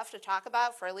stuff to talk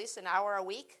about for at least an hour a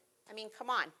week? I mean,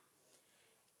 come on.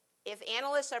 If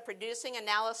analysts are producing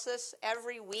analysis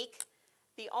every week,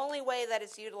 the only way that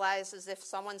it's utilized is if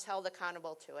someone's held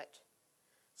accountable to it.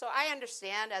 So I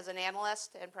understand as an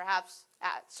analyst, and perhaps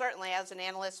certainly as an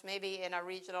analyst maybe in a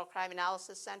regional crime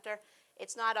analysis center,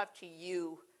 it's not up to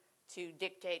you to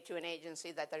dictate to an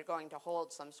agency that they're going to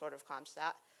hold some sort of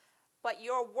CompStat. But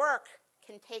your work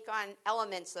can take on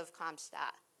elements of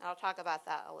CompStat. And I'll talk about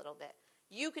that a little bit.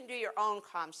 You can do your own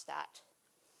CompStat.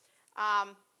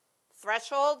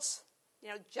 Thresholds,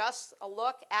 just a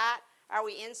look at, are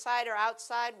we inside or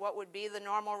outside what would be the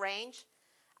normal range,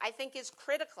 I think is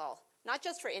critical, not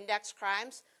just for index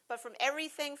crimes, but from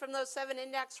everything from those 7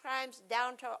 index crimes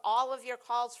down to all of your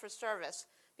calls for service,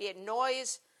 be it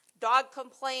noise, dog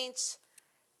complaints,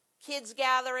 kids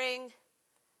gathering,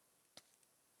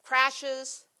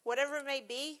 crashes, whatever it may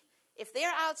be. If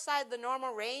they're outside the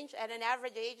normal range at an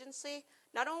average agency,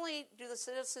 not only do the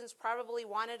citizens probably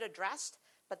want it addressed,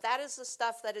 but that is the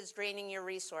stuff that is draining your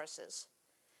resources.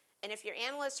 And if your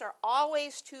analysts are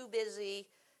always too busy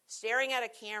staring at a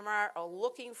camera or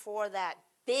looking for that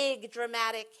big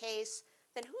dramatic case,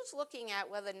 then who's looking at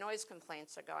whether noise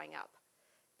complaints are going up?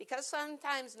 Because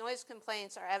sometimes noise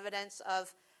complaints are evidence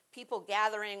of people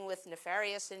gathering with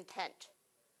nefarious intent.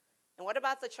 And what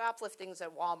about the shopliftings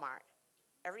at Walmart?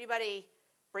 Everybody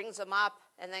brings them up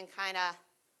and then kind of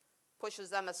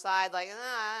pushes them aside like,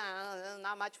 there's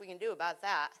not much we can do about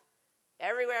that.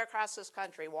 Everywhere across this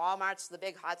country, Walmart's the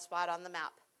big hotspot on the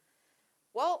map.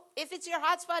 Well, if it's your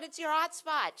hotspot, it's your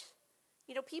hotspot.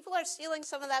 People are stealing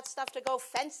some of that stuff to go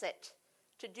fence it,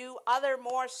 to do other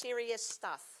more serious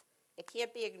stuff. It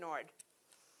can't be ignored.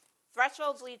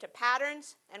 Thresholds lead to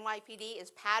patterns. NYPD is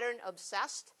pattern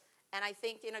obsessed, and I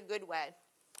think in a good way.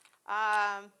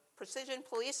 precision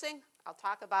policing, I'll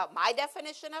talk about my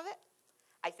definition of it.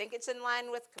 I think it's in line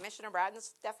with Commissioner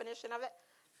Bratton's definition of it,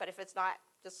 but if it's not,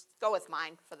 just go with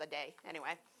mine for the day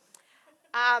anyway.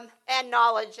 And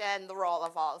knowledge and the role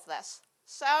of all of this.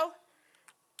 So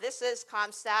this is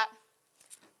CompStat.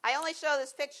 I only show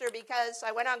this picture because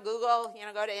I went on Google,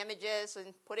 go to images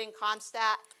and put in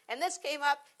CompStat, and this came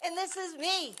up, and this is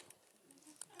me.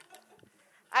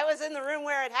 I was in the room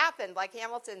where it happened, like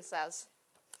Hamilton says.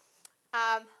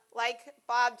 Like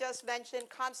Bob just mentioned,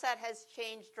 CompStat has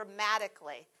changed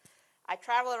dramatically. I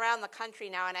travel around the country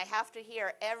now, and I have to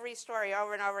hear every story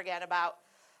over and over again about,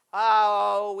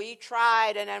 oh, we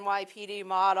tried an NYPD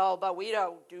model, but we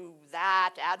don't do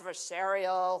that,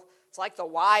 adversarial. It's like The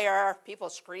Wire. People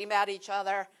scream at each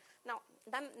other. No,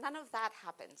 none of that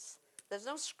happens. There's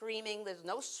no screaming. There's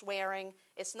no swearing.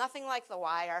 It's nothing like The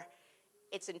Wire.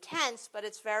 It's intense, but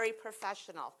it's very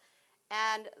professional.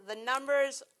 And the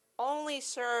numbers only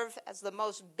serve as the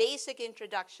most basic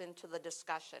introduction to the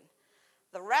discussion.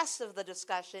 The rest of the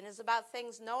discussion is about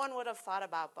things no one would have thought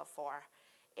about before.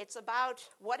 It's about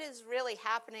what is really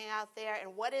happening out there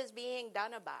and what is being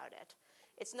done about it.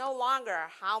 It's no longer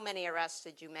how many arrests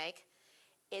did you make.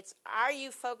 It's are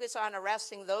you focused on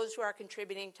arresting those who are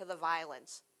contributing to the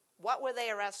violence? What were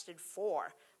they arrested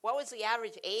for? What was the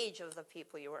average age of the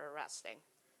people you were arresting?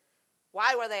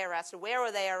 Why were they arrested? Where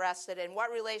were they arrested? And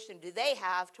what relation do they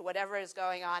have to whatever is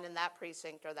going on in that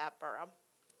precinct or that borough?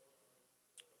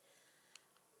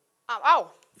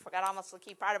 Forgot almost the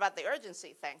key part about the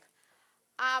urgency thing.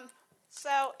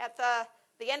 So at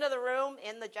the end of the room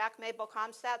in the Jack Maple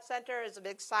CompStat Center is a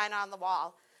big sign on the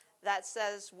wall that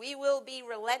says, "We will be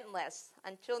relentless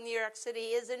until New York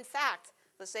City is, in fact,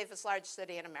 the safest large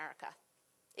city in America."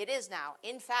 It is now,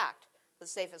 in fact, the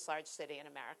safest large city in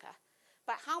America.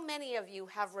 But how many of you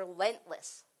have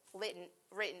relentless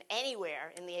written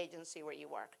anywhere in the agency where you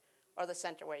work, or the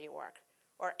center where you work,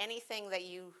 or anything that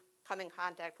you come in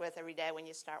contact with every day when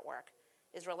you start work?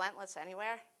 Is relentless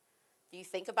anywhere? Do you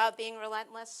think about being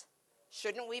relentless?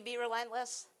 Shouldn't we be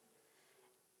relentless?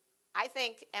 I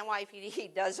think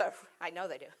NYPD does, I know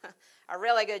they do, a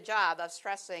really good job of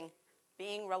stressing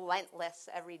being relentless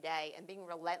every day and being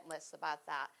relentless about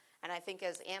that. And I think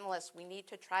as analysts, we need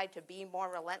to try to be more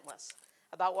relentless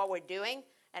about what we're doing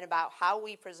and about how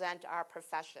we present our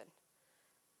profession.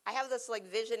 I have this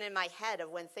vision in my head of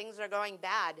when things are going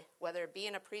bad, whether it be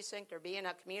in a precinct or be in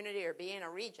a community or be in a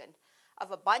region,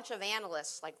 of a bunch of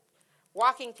analysts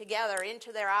walking together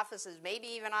into their offices, maybe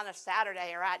even on a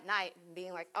Saturday or at night, and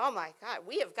being like, "Oh my God,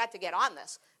 we have got to get on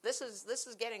this. This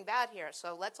is getting bad here,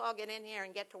 so let's all get in here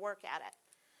and get to work at it."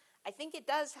 I think it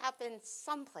does happen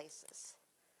some places,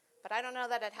 but I don't know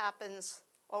that it happens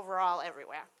overall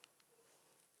everywhere.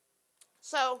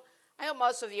 So I hope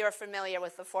most of you are familiar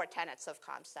with the 4 tenets of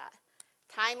CompStat.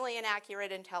 Timely and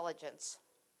accurate intelligence.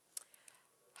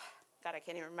 God, I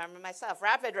can't even remember myself.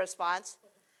 Rapid response.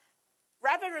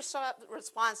 Rapid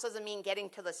response doesn't mean getting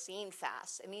to the scene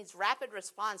fast. It means rapid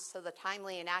response to the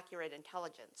timely and accurate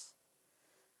intelligence.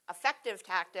 Effective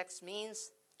tactics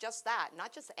means just that,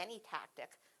 not just any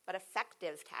tactic, but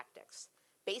effective tactics,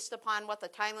 based upon what the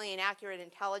timely and accurate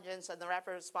intelligence and the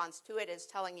rapid response to it is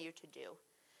telling you to do.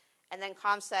 And then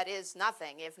CompStat is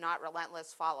nothing if not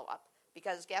relentless follow-up.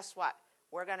 Because guess what?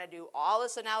 We're going to do all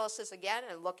this analysis again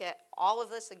and look at all of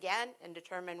this again and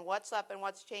determine what's up and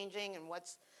what's changing and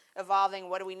what's evolving,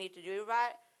 what do we need to do about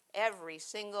it? Every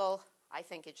single, I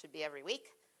think it should be every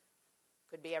week.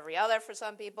 Could be every other for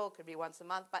some people, could be once a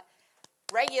month, but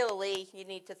regularly you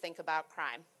need to think about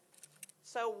crime.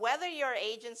 So whether your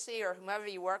agency or whomever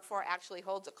you work for actually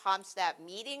holds a CompStat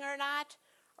meeting or not,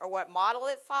 or what model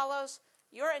it follows,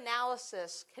 your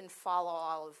analysis can follow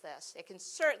all of this. It can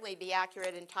certainly be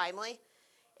accurate and timely.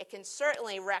 It can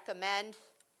certainly recommend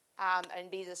and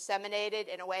be disseminated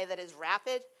in a way that is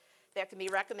rapid. There can be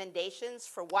recommendations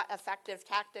for what effective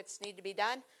tactics need to be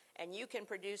done, and you can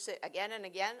produce it again and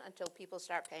again until people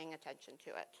start paying attention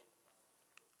to it.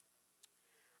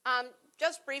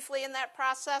 Just briefly in that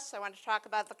process, I want to talk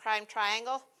about the crime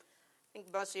triangle. I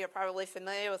think most of you are probably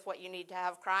familiar with what you need to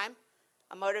have crime: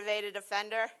 a motivated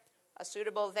offender, a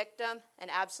suitable victim,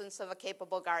 and absence of a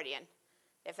capable guardian.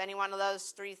 If any one of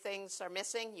those 3 things are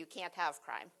missing, you can't have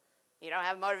crime. You don't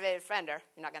have a motivated offender,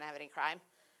 you're not going to have any crime.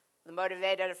 The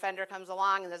motivated offender comes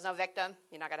along and there's no victim,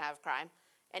 you're not going to have crime.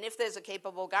 And if there's a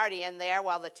capable guardian there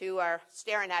while the 2 are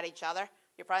staring at each other,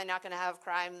 you're probably not going to have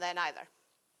crime then either.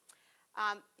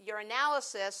 Your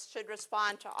analysis should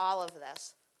respond to all of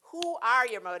this. Who are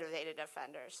your motivated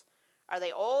offenders? Are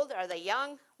they old? Are they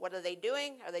young? What are they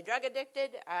doing? Are they drug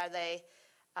addicted? Are they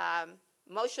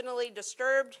emotionally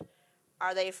disturbed?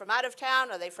 Are they from out of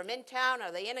town? Are they from in town?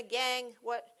 Are they in a gang?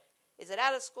 What is it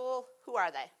out of school? Who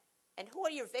are they? And who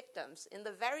are your victims in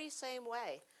the very same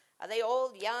way? Are they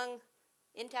old, young,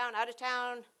 in town, out of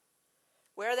town?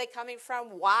 Where are they coming from?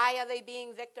 Why are they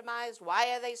being victimized?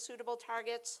 Why are they suitable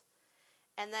targets?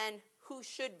 And then who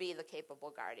should be the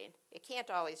capable guardian? It can't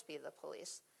always be the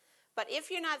police. But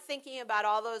if you're not thinking about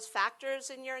all those factors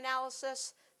in your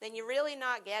analysis, then you're really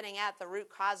not getting at the root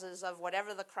causes of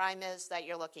whatever the crime is that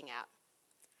you're looking at.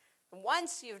 And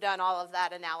once you've done all of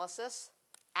that analysis,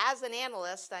 as an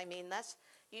analyst, I mean this,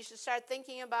 you should start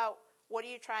thinking about what are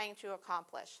you trying to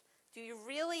accomplish. Do you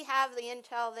really have the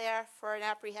intel there for an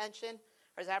apprehension?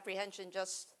 Or is apprehension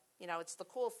just, it's the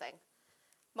cool thing?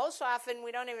 Most often,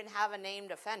 we don't even have a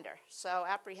named offender. So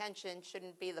apprehension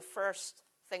shouldn't be the first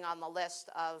thing on the list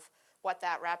of what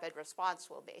that rapid response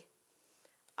will be.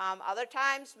 Other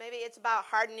times, maybe it's about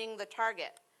hardening the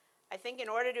target. I think in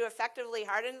order to effectively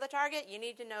harden the target, you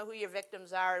need to know who your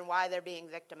victims are and why they're being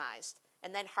victimized.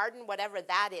 And then harden whatever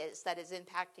that is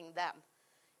impacting them.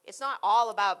 It's not all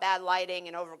about bad lighting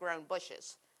and overgrown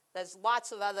bushes. There's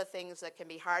lots of other things that can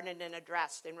be hardened and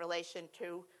addressed in relation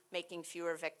to making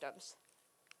fewer victims.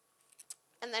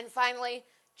 And then finally,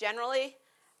 generally,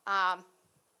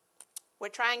 we're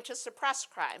trying to suppress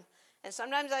crime. And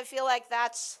sometimes I feel like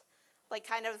that's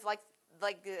kind of like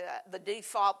the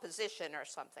default position or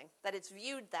something, that it's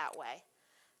viewed that way.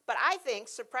 But I think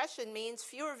suppression means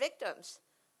fewer victims.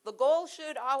 The goal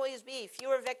should always be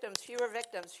fewer victims, fewer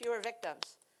victims, fewer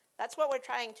victims. That's what we're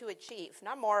trying to achieve.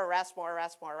 Not more arrests, more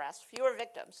arrests, more arrests, fewer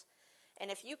victims. And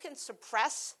if you can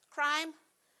suppress crime,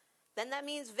 then that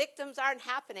means victims aren't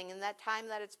happening in that time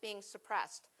that it's being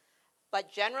suppressed.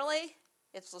 But generally,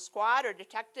 it's the squad or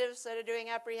detectives that are doing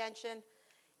apprehension.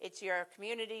 It's your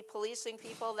community policing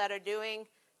people that are doing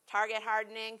target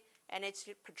hardening, and it's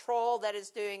your patrol that is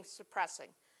doing suppressing.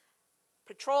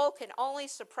 Patrol can only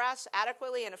suppress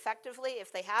adequately and effectively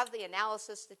if they have the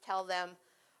analysis to tell them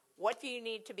what do you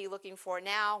need to be looking for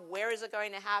now, where is it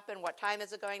going to happen, what time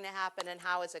is it going to happen, and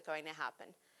how is it going to happen.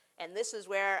 And this is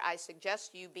where I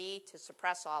suggest you be to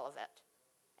suppress all of it.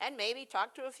 And maybe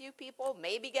talk to a few people,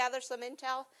 maybe gather some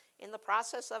intel in the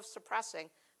process of suppressing,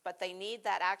 but they need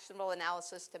that actionable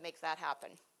analysis to make that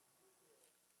happen.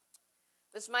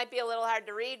 This might be a little hard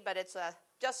to read, but it's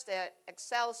just an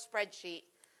Excel spreadsheet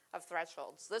of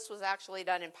thresholds. This was actually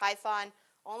done in Python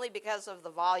only because of the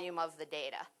volume of the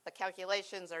data. The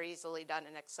calculations are easily done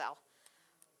in Excel.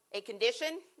 A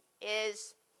condition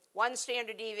is one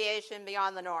standard deviation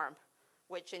beyond the norm,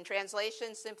 which in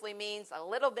translation simply means a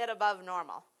little bit above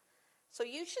normal. So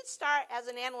you should start as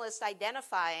an analyst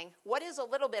identifying what is a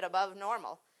little bit above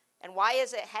normal and why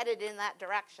is it headed in that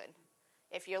direction.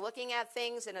 If you're looking at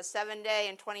things in a 7-day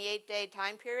and 28-day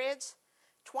time periods,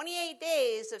 28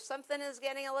 days, if something is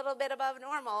getting a little bit above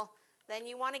normal, then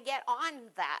you want to get on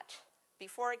that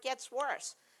before it gets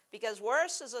worse. Because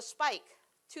worse is a spike,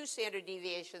 2 standard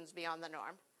deviations beyond the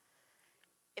norm.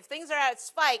 If things are at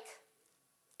spike,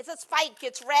 it's a spike,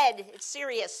 it's red, it's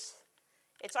serious.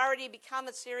 It's already become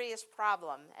a serious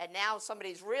problem, and now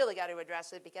somebody's really got to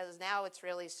address it because now it's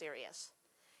really serious.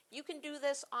 You can do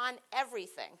this on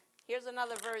everything. Here's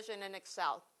another version in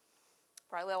Excel.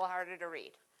 Probably a little harder to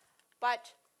read.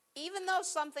 But even though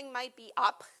something might be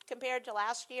up compared to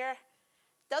last year,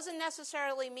 doesn't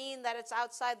necessarily mean that it's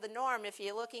outside the norm if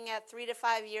you're looking at 3 to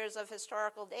 5 years of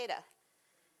historical data.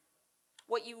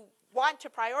 What you want to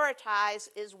prioritize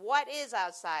is what is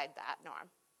outside that norm.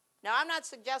 Now, I'm not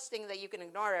suggesting that you can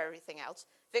ignore everything else.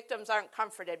 Victims aren't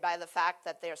comforted by the fact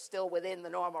that they're still within the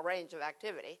normal range of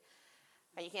activity.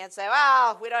 And you can't say,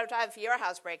 well, we don't have time for your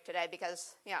housebreak today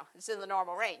because, it's in the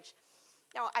normal range.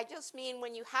 No, I just mean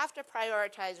when you have to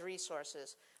prioritize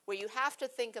resources, where you have to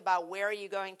think about where are you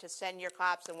going to send your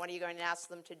cops and what are you going to ask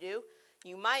them to do,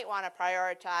 you might want to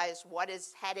prioritize what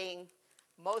is heading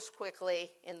most quickly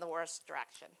in the worst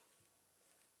direction.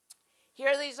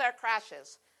 Here, these are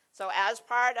crashes. So as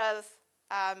part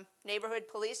of neighborhood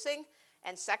policing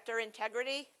and sector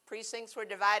integrity, precincts were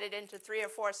divided into 3 or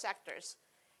 4 sectors.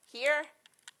 Here,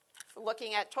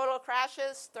 looking at total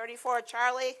crashes, 34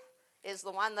 Charlie is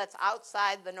the one that's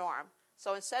outside the norm.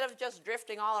 So instead of just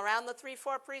drifting all around the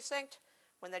 3-4 precinct,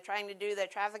 when they're trying to do their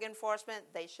traffic enforcement,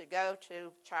 they should go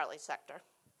to Charlie sector.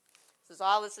 This is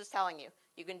all this is telling you.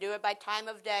 You can do it by time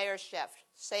of day or shift.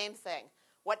 Same thing.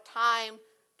 What time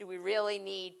do we really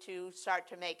need to start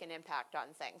to make an impact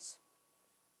on things?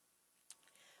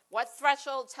 What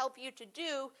thresholds help you to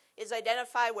do is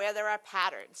identify where there are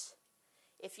patterns.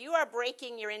 If you are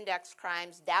breaking your index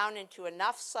crimes down into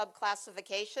enough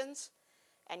subclassifications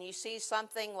and you see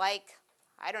something like,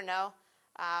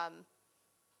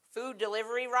 Food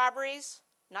delivery robberies,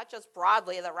 not just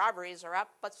broadly the robberies are up,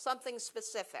 but something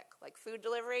specific, like food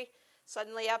delivery,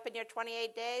 suddenly up in your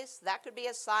 28 days, that could be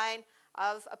a sign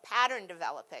of a pattern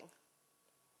developing.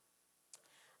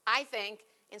 I think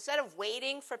instead of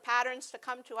waiting for patterns to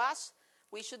come to us,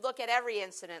 we should look at every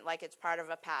incident like it's part of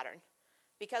a pattern.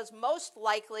 Because most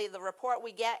likely the report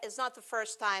we get is not the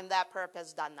first time that perp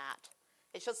has done that.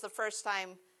 It's just the first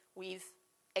time we've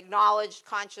acknowledged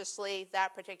consciously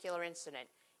that particular incident.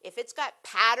 If it's got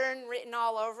pattern written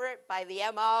all over it by the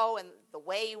MO and the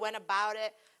way you went about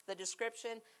it, the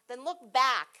description, then look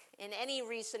back in any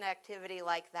recent activity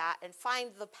like that and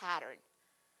find the pattern.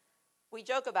 We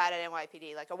joke about it at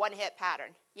NYPD, like a one-hit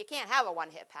pattern. You can't have a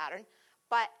one-hit pattern,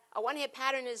 but a one-hit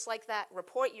pattern is like that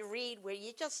report you read where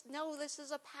you just know this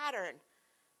is a pattern.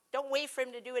 Don't wait for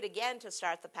him to do it again to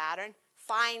start the pattern.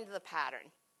 Find the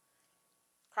pattern.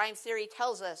 Crime theory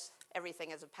tells us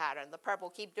everything is a pattern. The perp will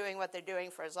keep doing what they're doing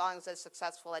for as long as they're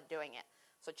successful at doing it.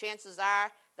 So chances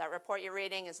are that report you're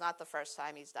reading is not the first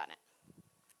time he's done it.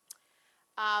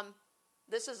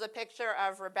 This is a picture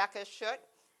of Rebecca Schutt,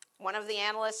 one of the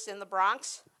analysts in the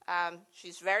Bronx.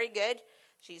 She's very good.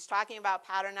 She's talking about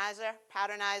Patternizer.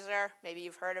 Patternizer, maybe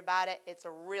you've heard about it. It's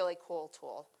a really cool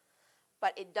tool.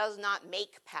 But it does not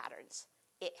make patterns.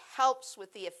 It helps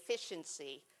with the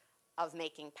efficiency of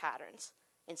making patterns.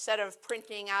 Instead of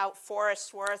printing out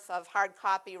forests worth of hard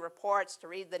copy reports to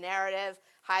read the narrative,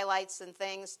 highlights and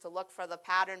things to look for the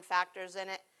pattern factors in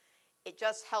it, it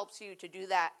just helps you to do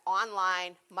that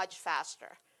online much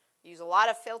faster. Use a lot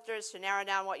of filters to narrow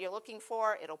down what you're looking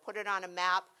for. It'll put it on a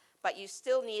map, but you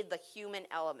still need the human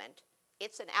element.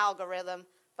 It's an algorithm,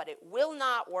 but it will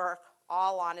not work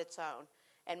all on its own.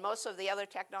 And most of the other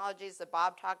technologies that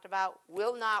Bob talked about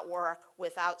will not work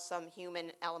without some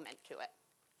human element to it.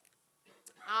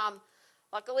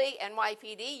 Luckily,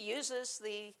 NYPD uses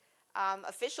the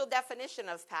official definition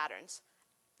of patterns.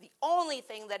 The only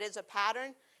thing that is a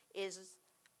pattern is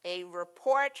a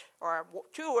report, or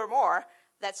two or more,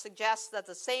 that suggests that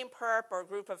the same perp or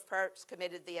group of perps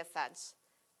committed the offense.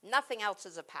 Nothing else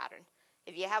is a pattern.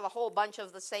 If you have a whole bunch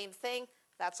of the same thing,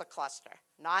 that's a cluster,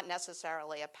 not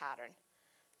necessarily a pattern.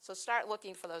 So start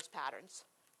looking for those patterns.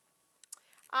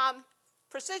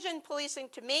 Precision policing,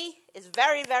 to me, is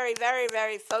very, very, very,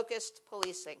 very focused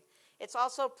policing. It's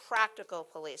also practical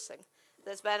policing.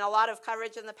 There's been a lot of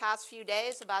coverage in the past few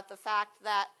days about the fact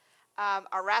that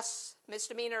arrests,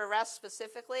 misdemeanor arrests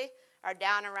specifically, are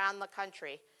down around the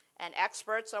country. And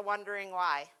experts are wondering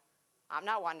why. I'm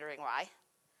not wondering why.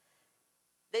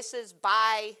 This is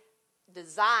by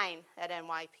design at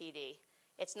NYPD.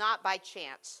 It's not by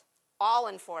chance. All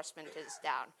enforcement is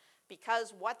down,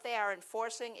 because what they are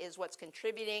enforcing is what's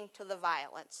contributing to the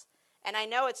violence. And I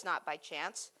know it's not by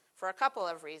chance for a couple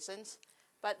of reasons,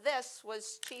 but this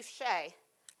was Chief Shea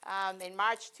in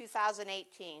March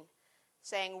 2018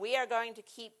 saying, we are going to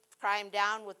keep crime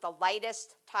down with the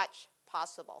lightest touch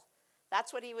possible.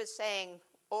 That's what he was saying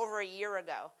over a year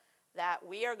ago, that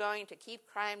we are going to keep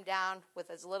crime down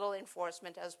with as little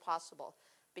enforcement as possible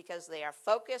because they are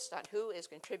focused on who is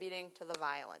contributing to the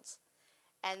violence.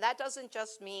 And that doesn't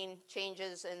just mean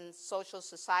changes in social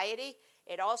society,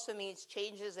 it also means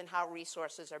changes in how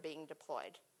resources are being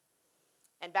deployed.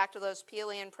 And back to those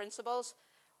Piehlayan principles,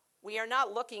 we are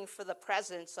not looking for the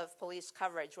presence of police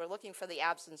coverage, we're looking for the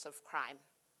absence of crime.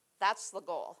 That's the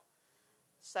goal.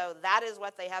 So that is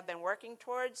what they have been working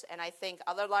towards, and I think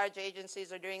other large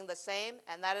agencies are doing the same,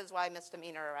 and that is why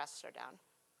misdemeanor arrests are down.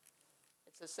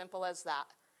 It's as simple as that.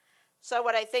 So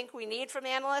what I think we need from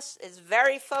analysts is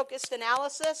very focused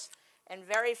analysis and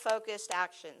very focused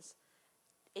actions.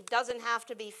 It doesn't have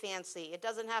to be fancy. It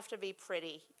doesn't have to be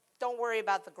pretty. Don't worry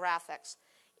about the graphics.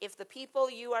 If the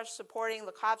people you are supporting,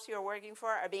 the cops you are working for,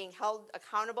 are being held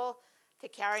accountable to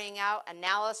carrying out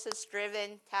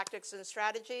analysis-driven tactics and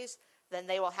strategies, then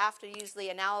they will have to use the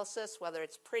analysis, whether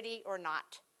it's pretty or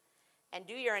not. And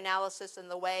do your analysis in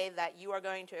the way that you are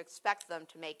going to expect them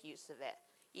to make use of it,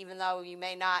 even though you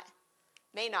may not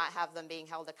have them being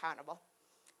held accountable.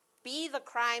 Be the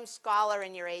crime scholar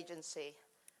in your agency.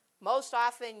 Most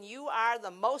often, you are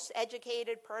the most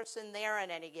educated person there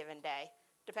on any given day,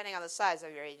 depending on the size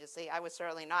of your agency. I was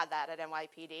certainly not that at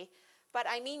NYPD. But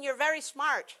I mean, you're very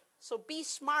smart. So be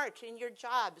smart in your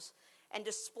jobs and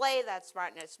display that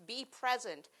smartness. Be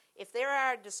present. If there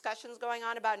are discussions going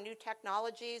on about new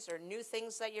technologies or new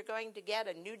things that you're going to get,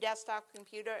 a new desktop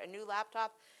computer, a new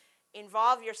laptop,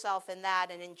 involve yourself in that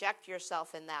and inject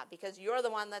yourself in that, because you're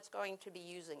the one that's going to be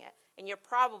using it. And you're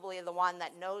probably the one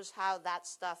that knows how that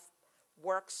stuff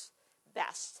works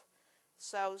best.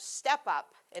 So step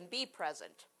up and be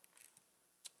present.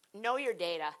 Know your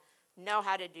data. Know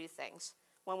how to do things.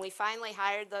 When we finally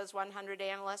hired those 100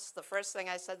 analysts, the first thing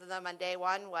I said to them on day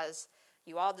one was,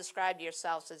 you all described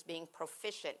yourselves as being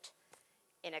proficient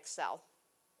in Excel.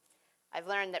 I've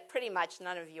learned that pretty much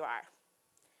none of you are.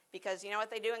 Because you know what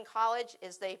they do in college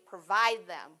is they provide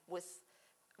them with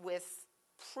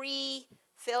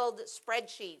pre-filled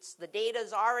spreadsheets. The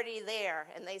data's already there,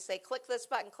 and they say, click this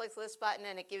button,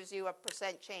 and it gives you a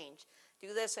 % change.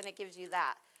 Do this, and it gives you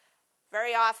that.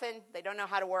 Very often, they don't know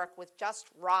how to work with just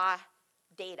raw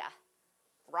data.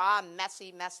 Raw,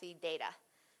 messy data.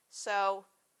 So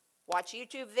watch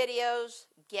YouTube videos,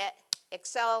 get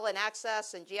Excel and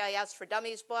Access and GIS for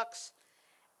Dummies books,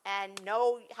 and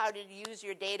know how to use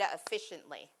your data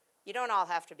efficiently. You don't all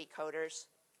have to be coders.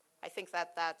 I think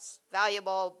that that's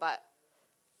valuable, but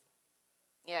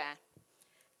yeah.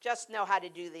 Just know how to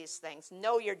do these things.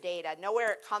 Know your data. Know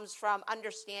where it comes from.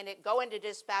 Understand it. Go into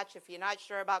dispatch if you're not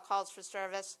sure about calls for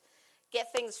service.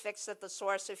 Get things fixed at the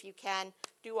source if you can.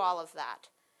 Do all of that.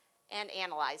 And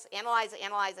analyze. Analyze.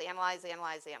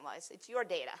 It's your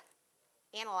data.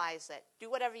 Analyze it.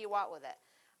 Do whatever you want with it.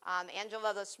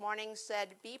 Angela this morning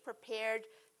said, be prepared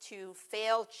to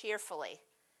fail cheerfully.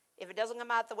 If it doesn't come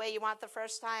out the way you want the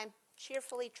first time,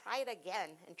 cheerfully try it again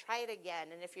and try it again.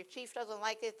 And if your chief doesn't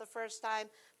like it the first time,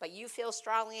 but you feel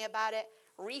strongly about it,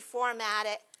 reformat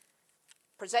it,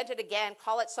 present it again,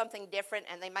 call it something different,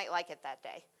 and they might like it that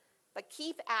day. But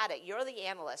keep at it. You're the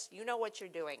analyst. You know what you're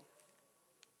doing.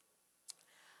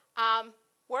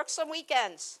 Work some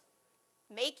weekends.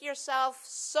 Make yourself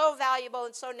so valuable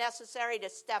and so necessary to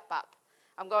step up.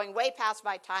 I'm going way past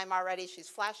my time already. She's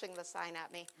flashing the sign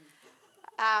at me.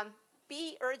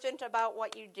 Be urgent about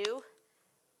what you do.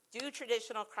 Do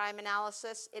traditional crime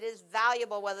analysis. It is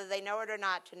valuable, whether they know it or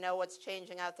not, to know what's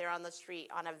changing out there on the street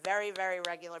on a very, very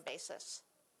regular basis.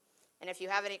 And if you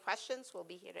have any questions, we'll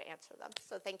be here to answer them.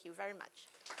 So thank you very much.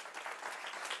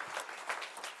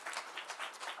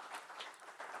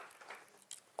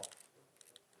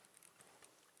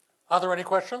 Are there any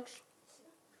questions?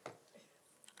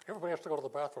 Everybody has to go to the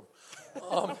bathroom.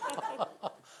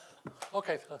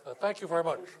 Okay, thank you very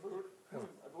much.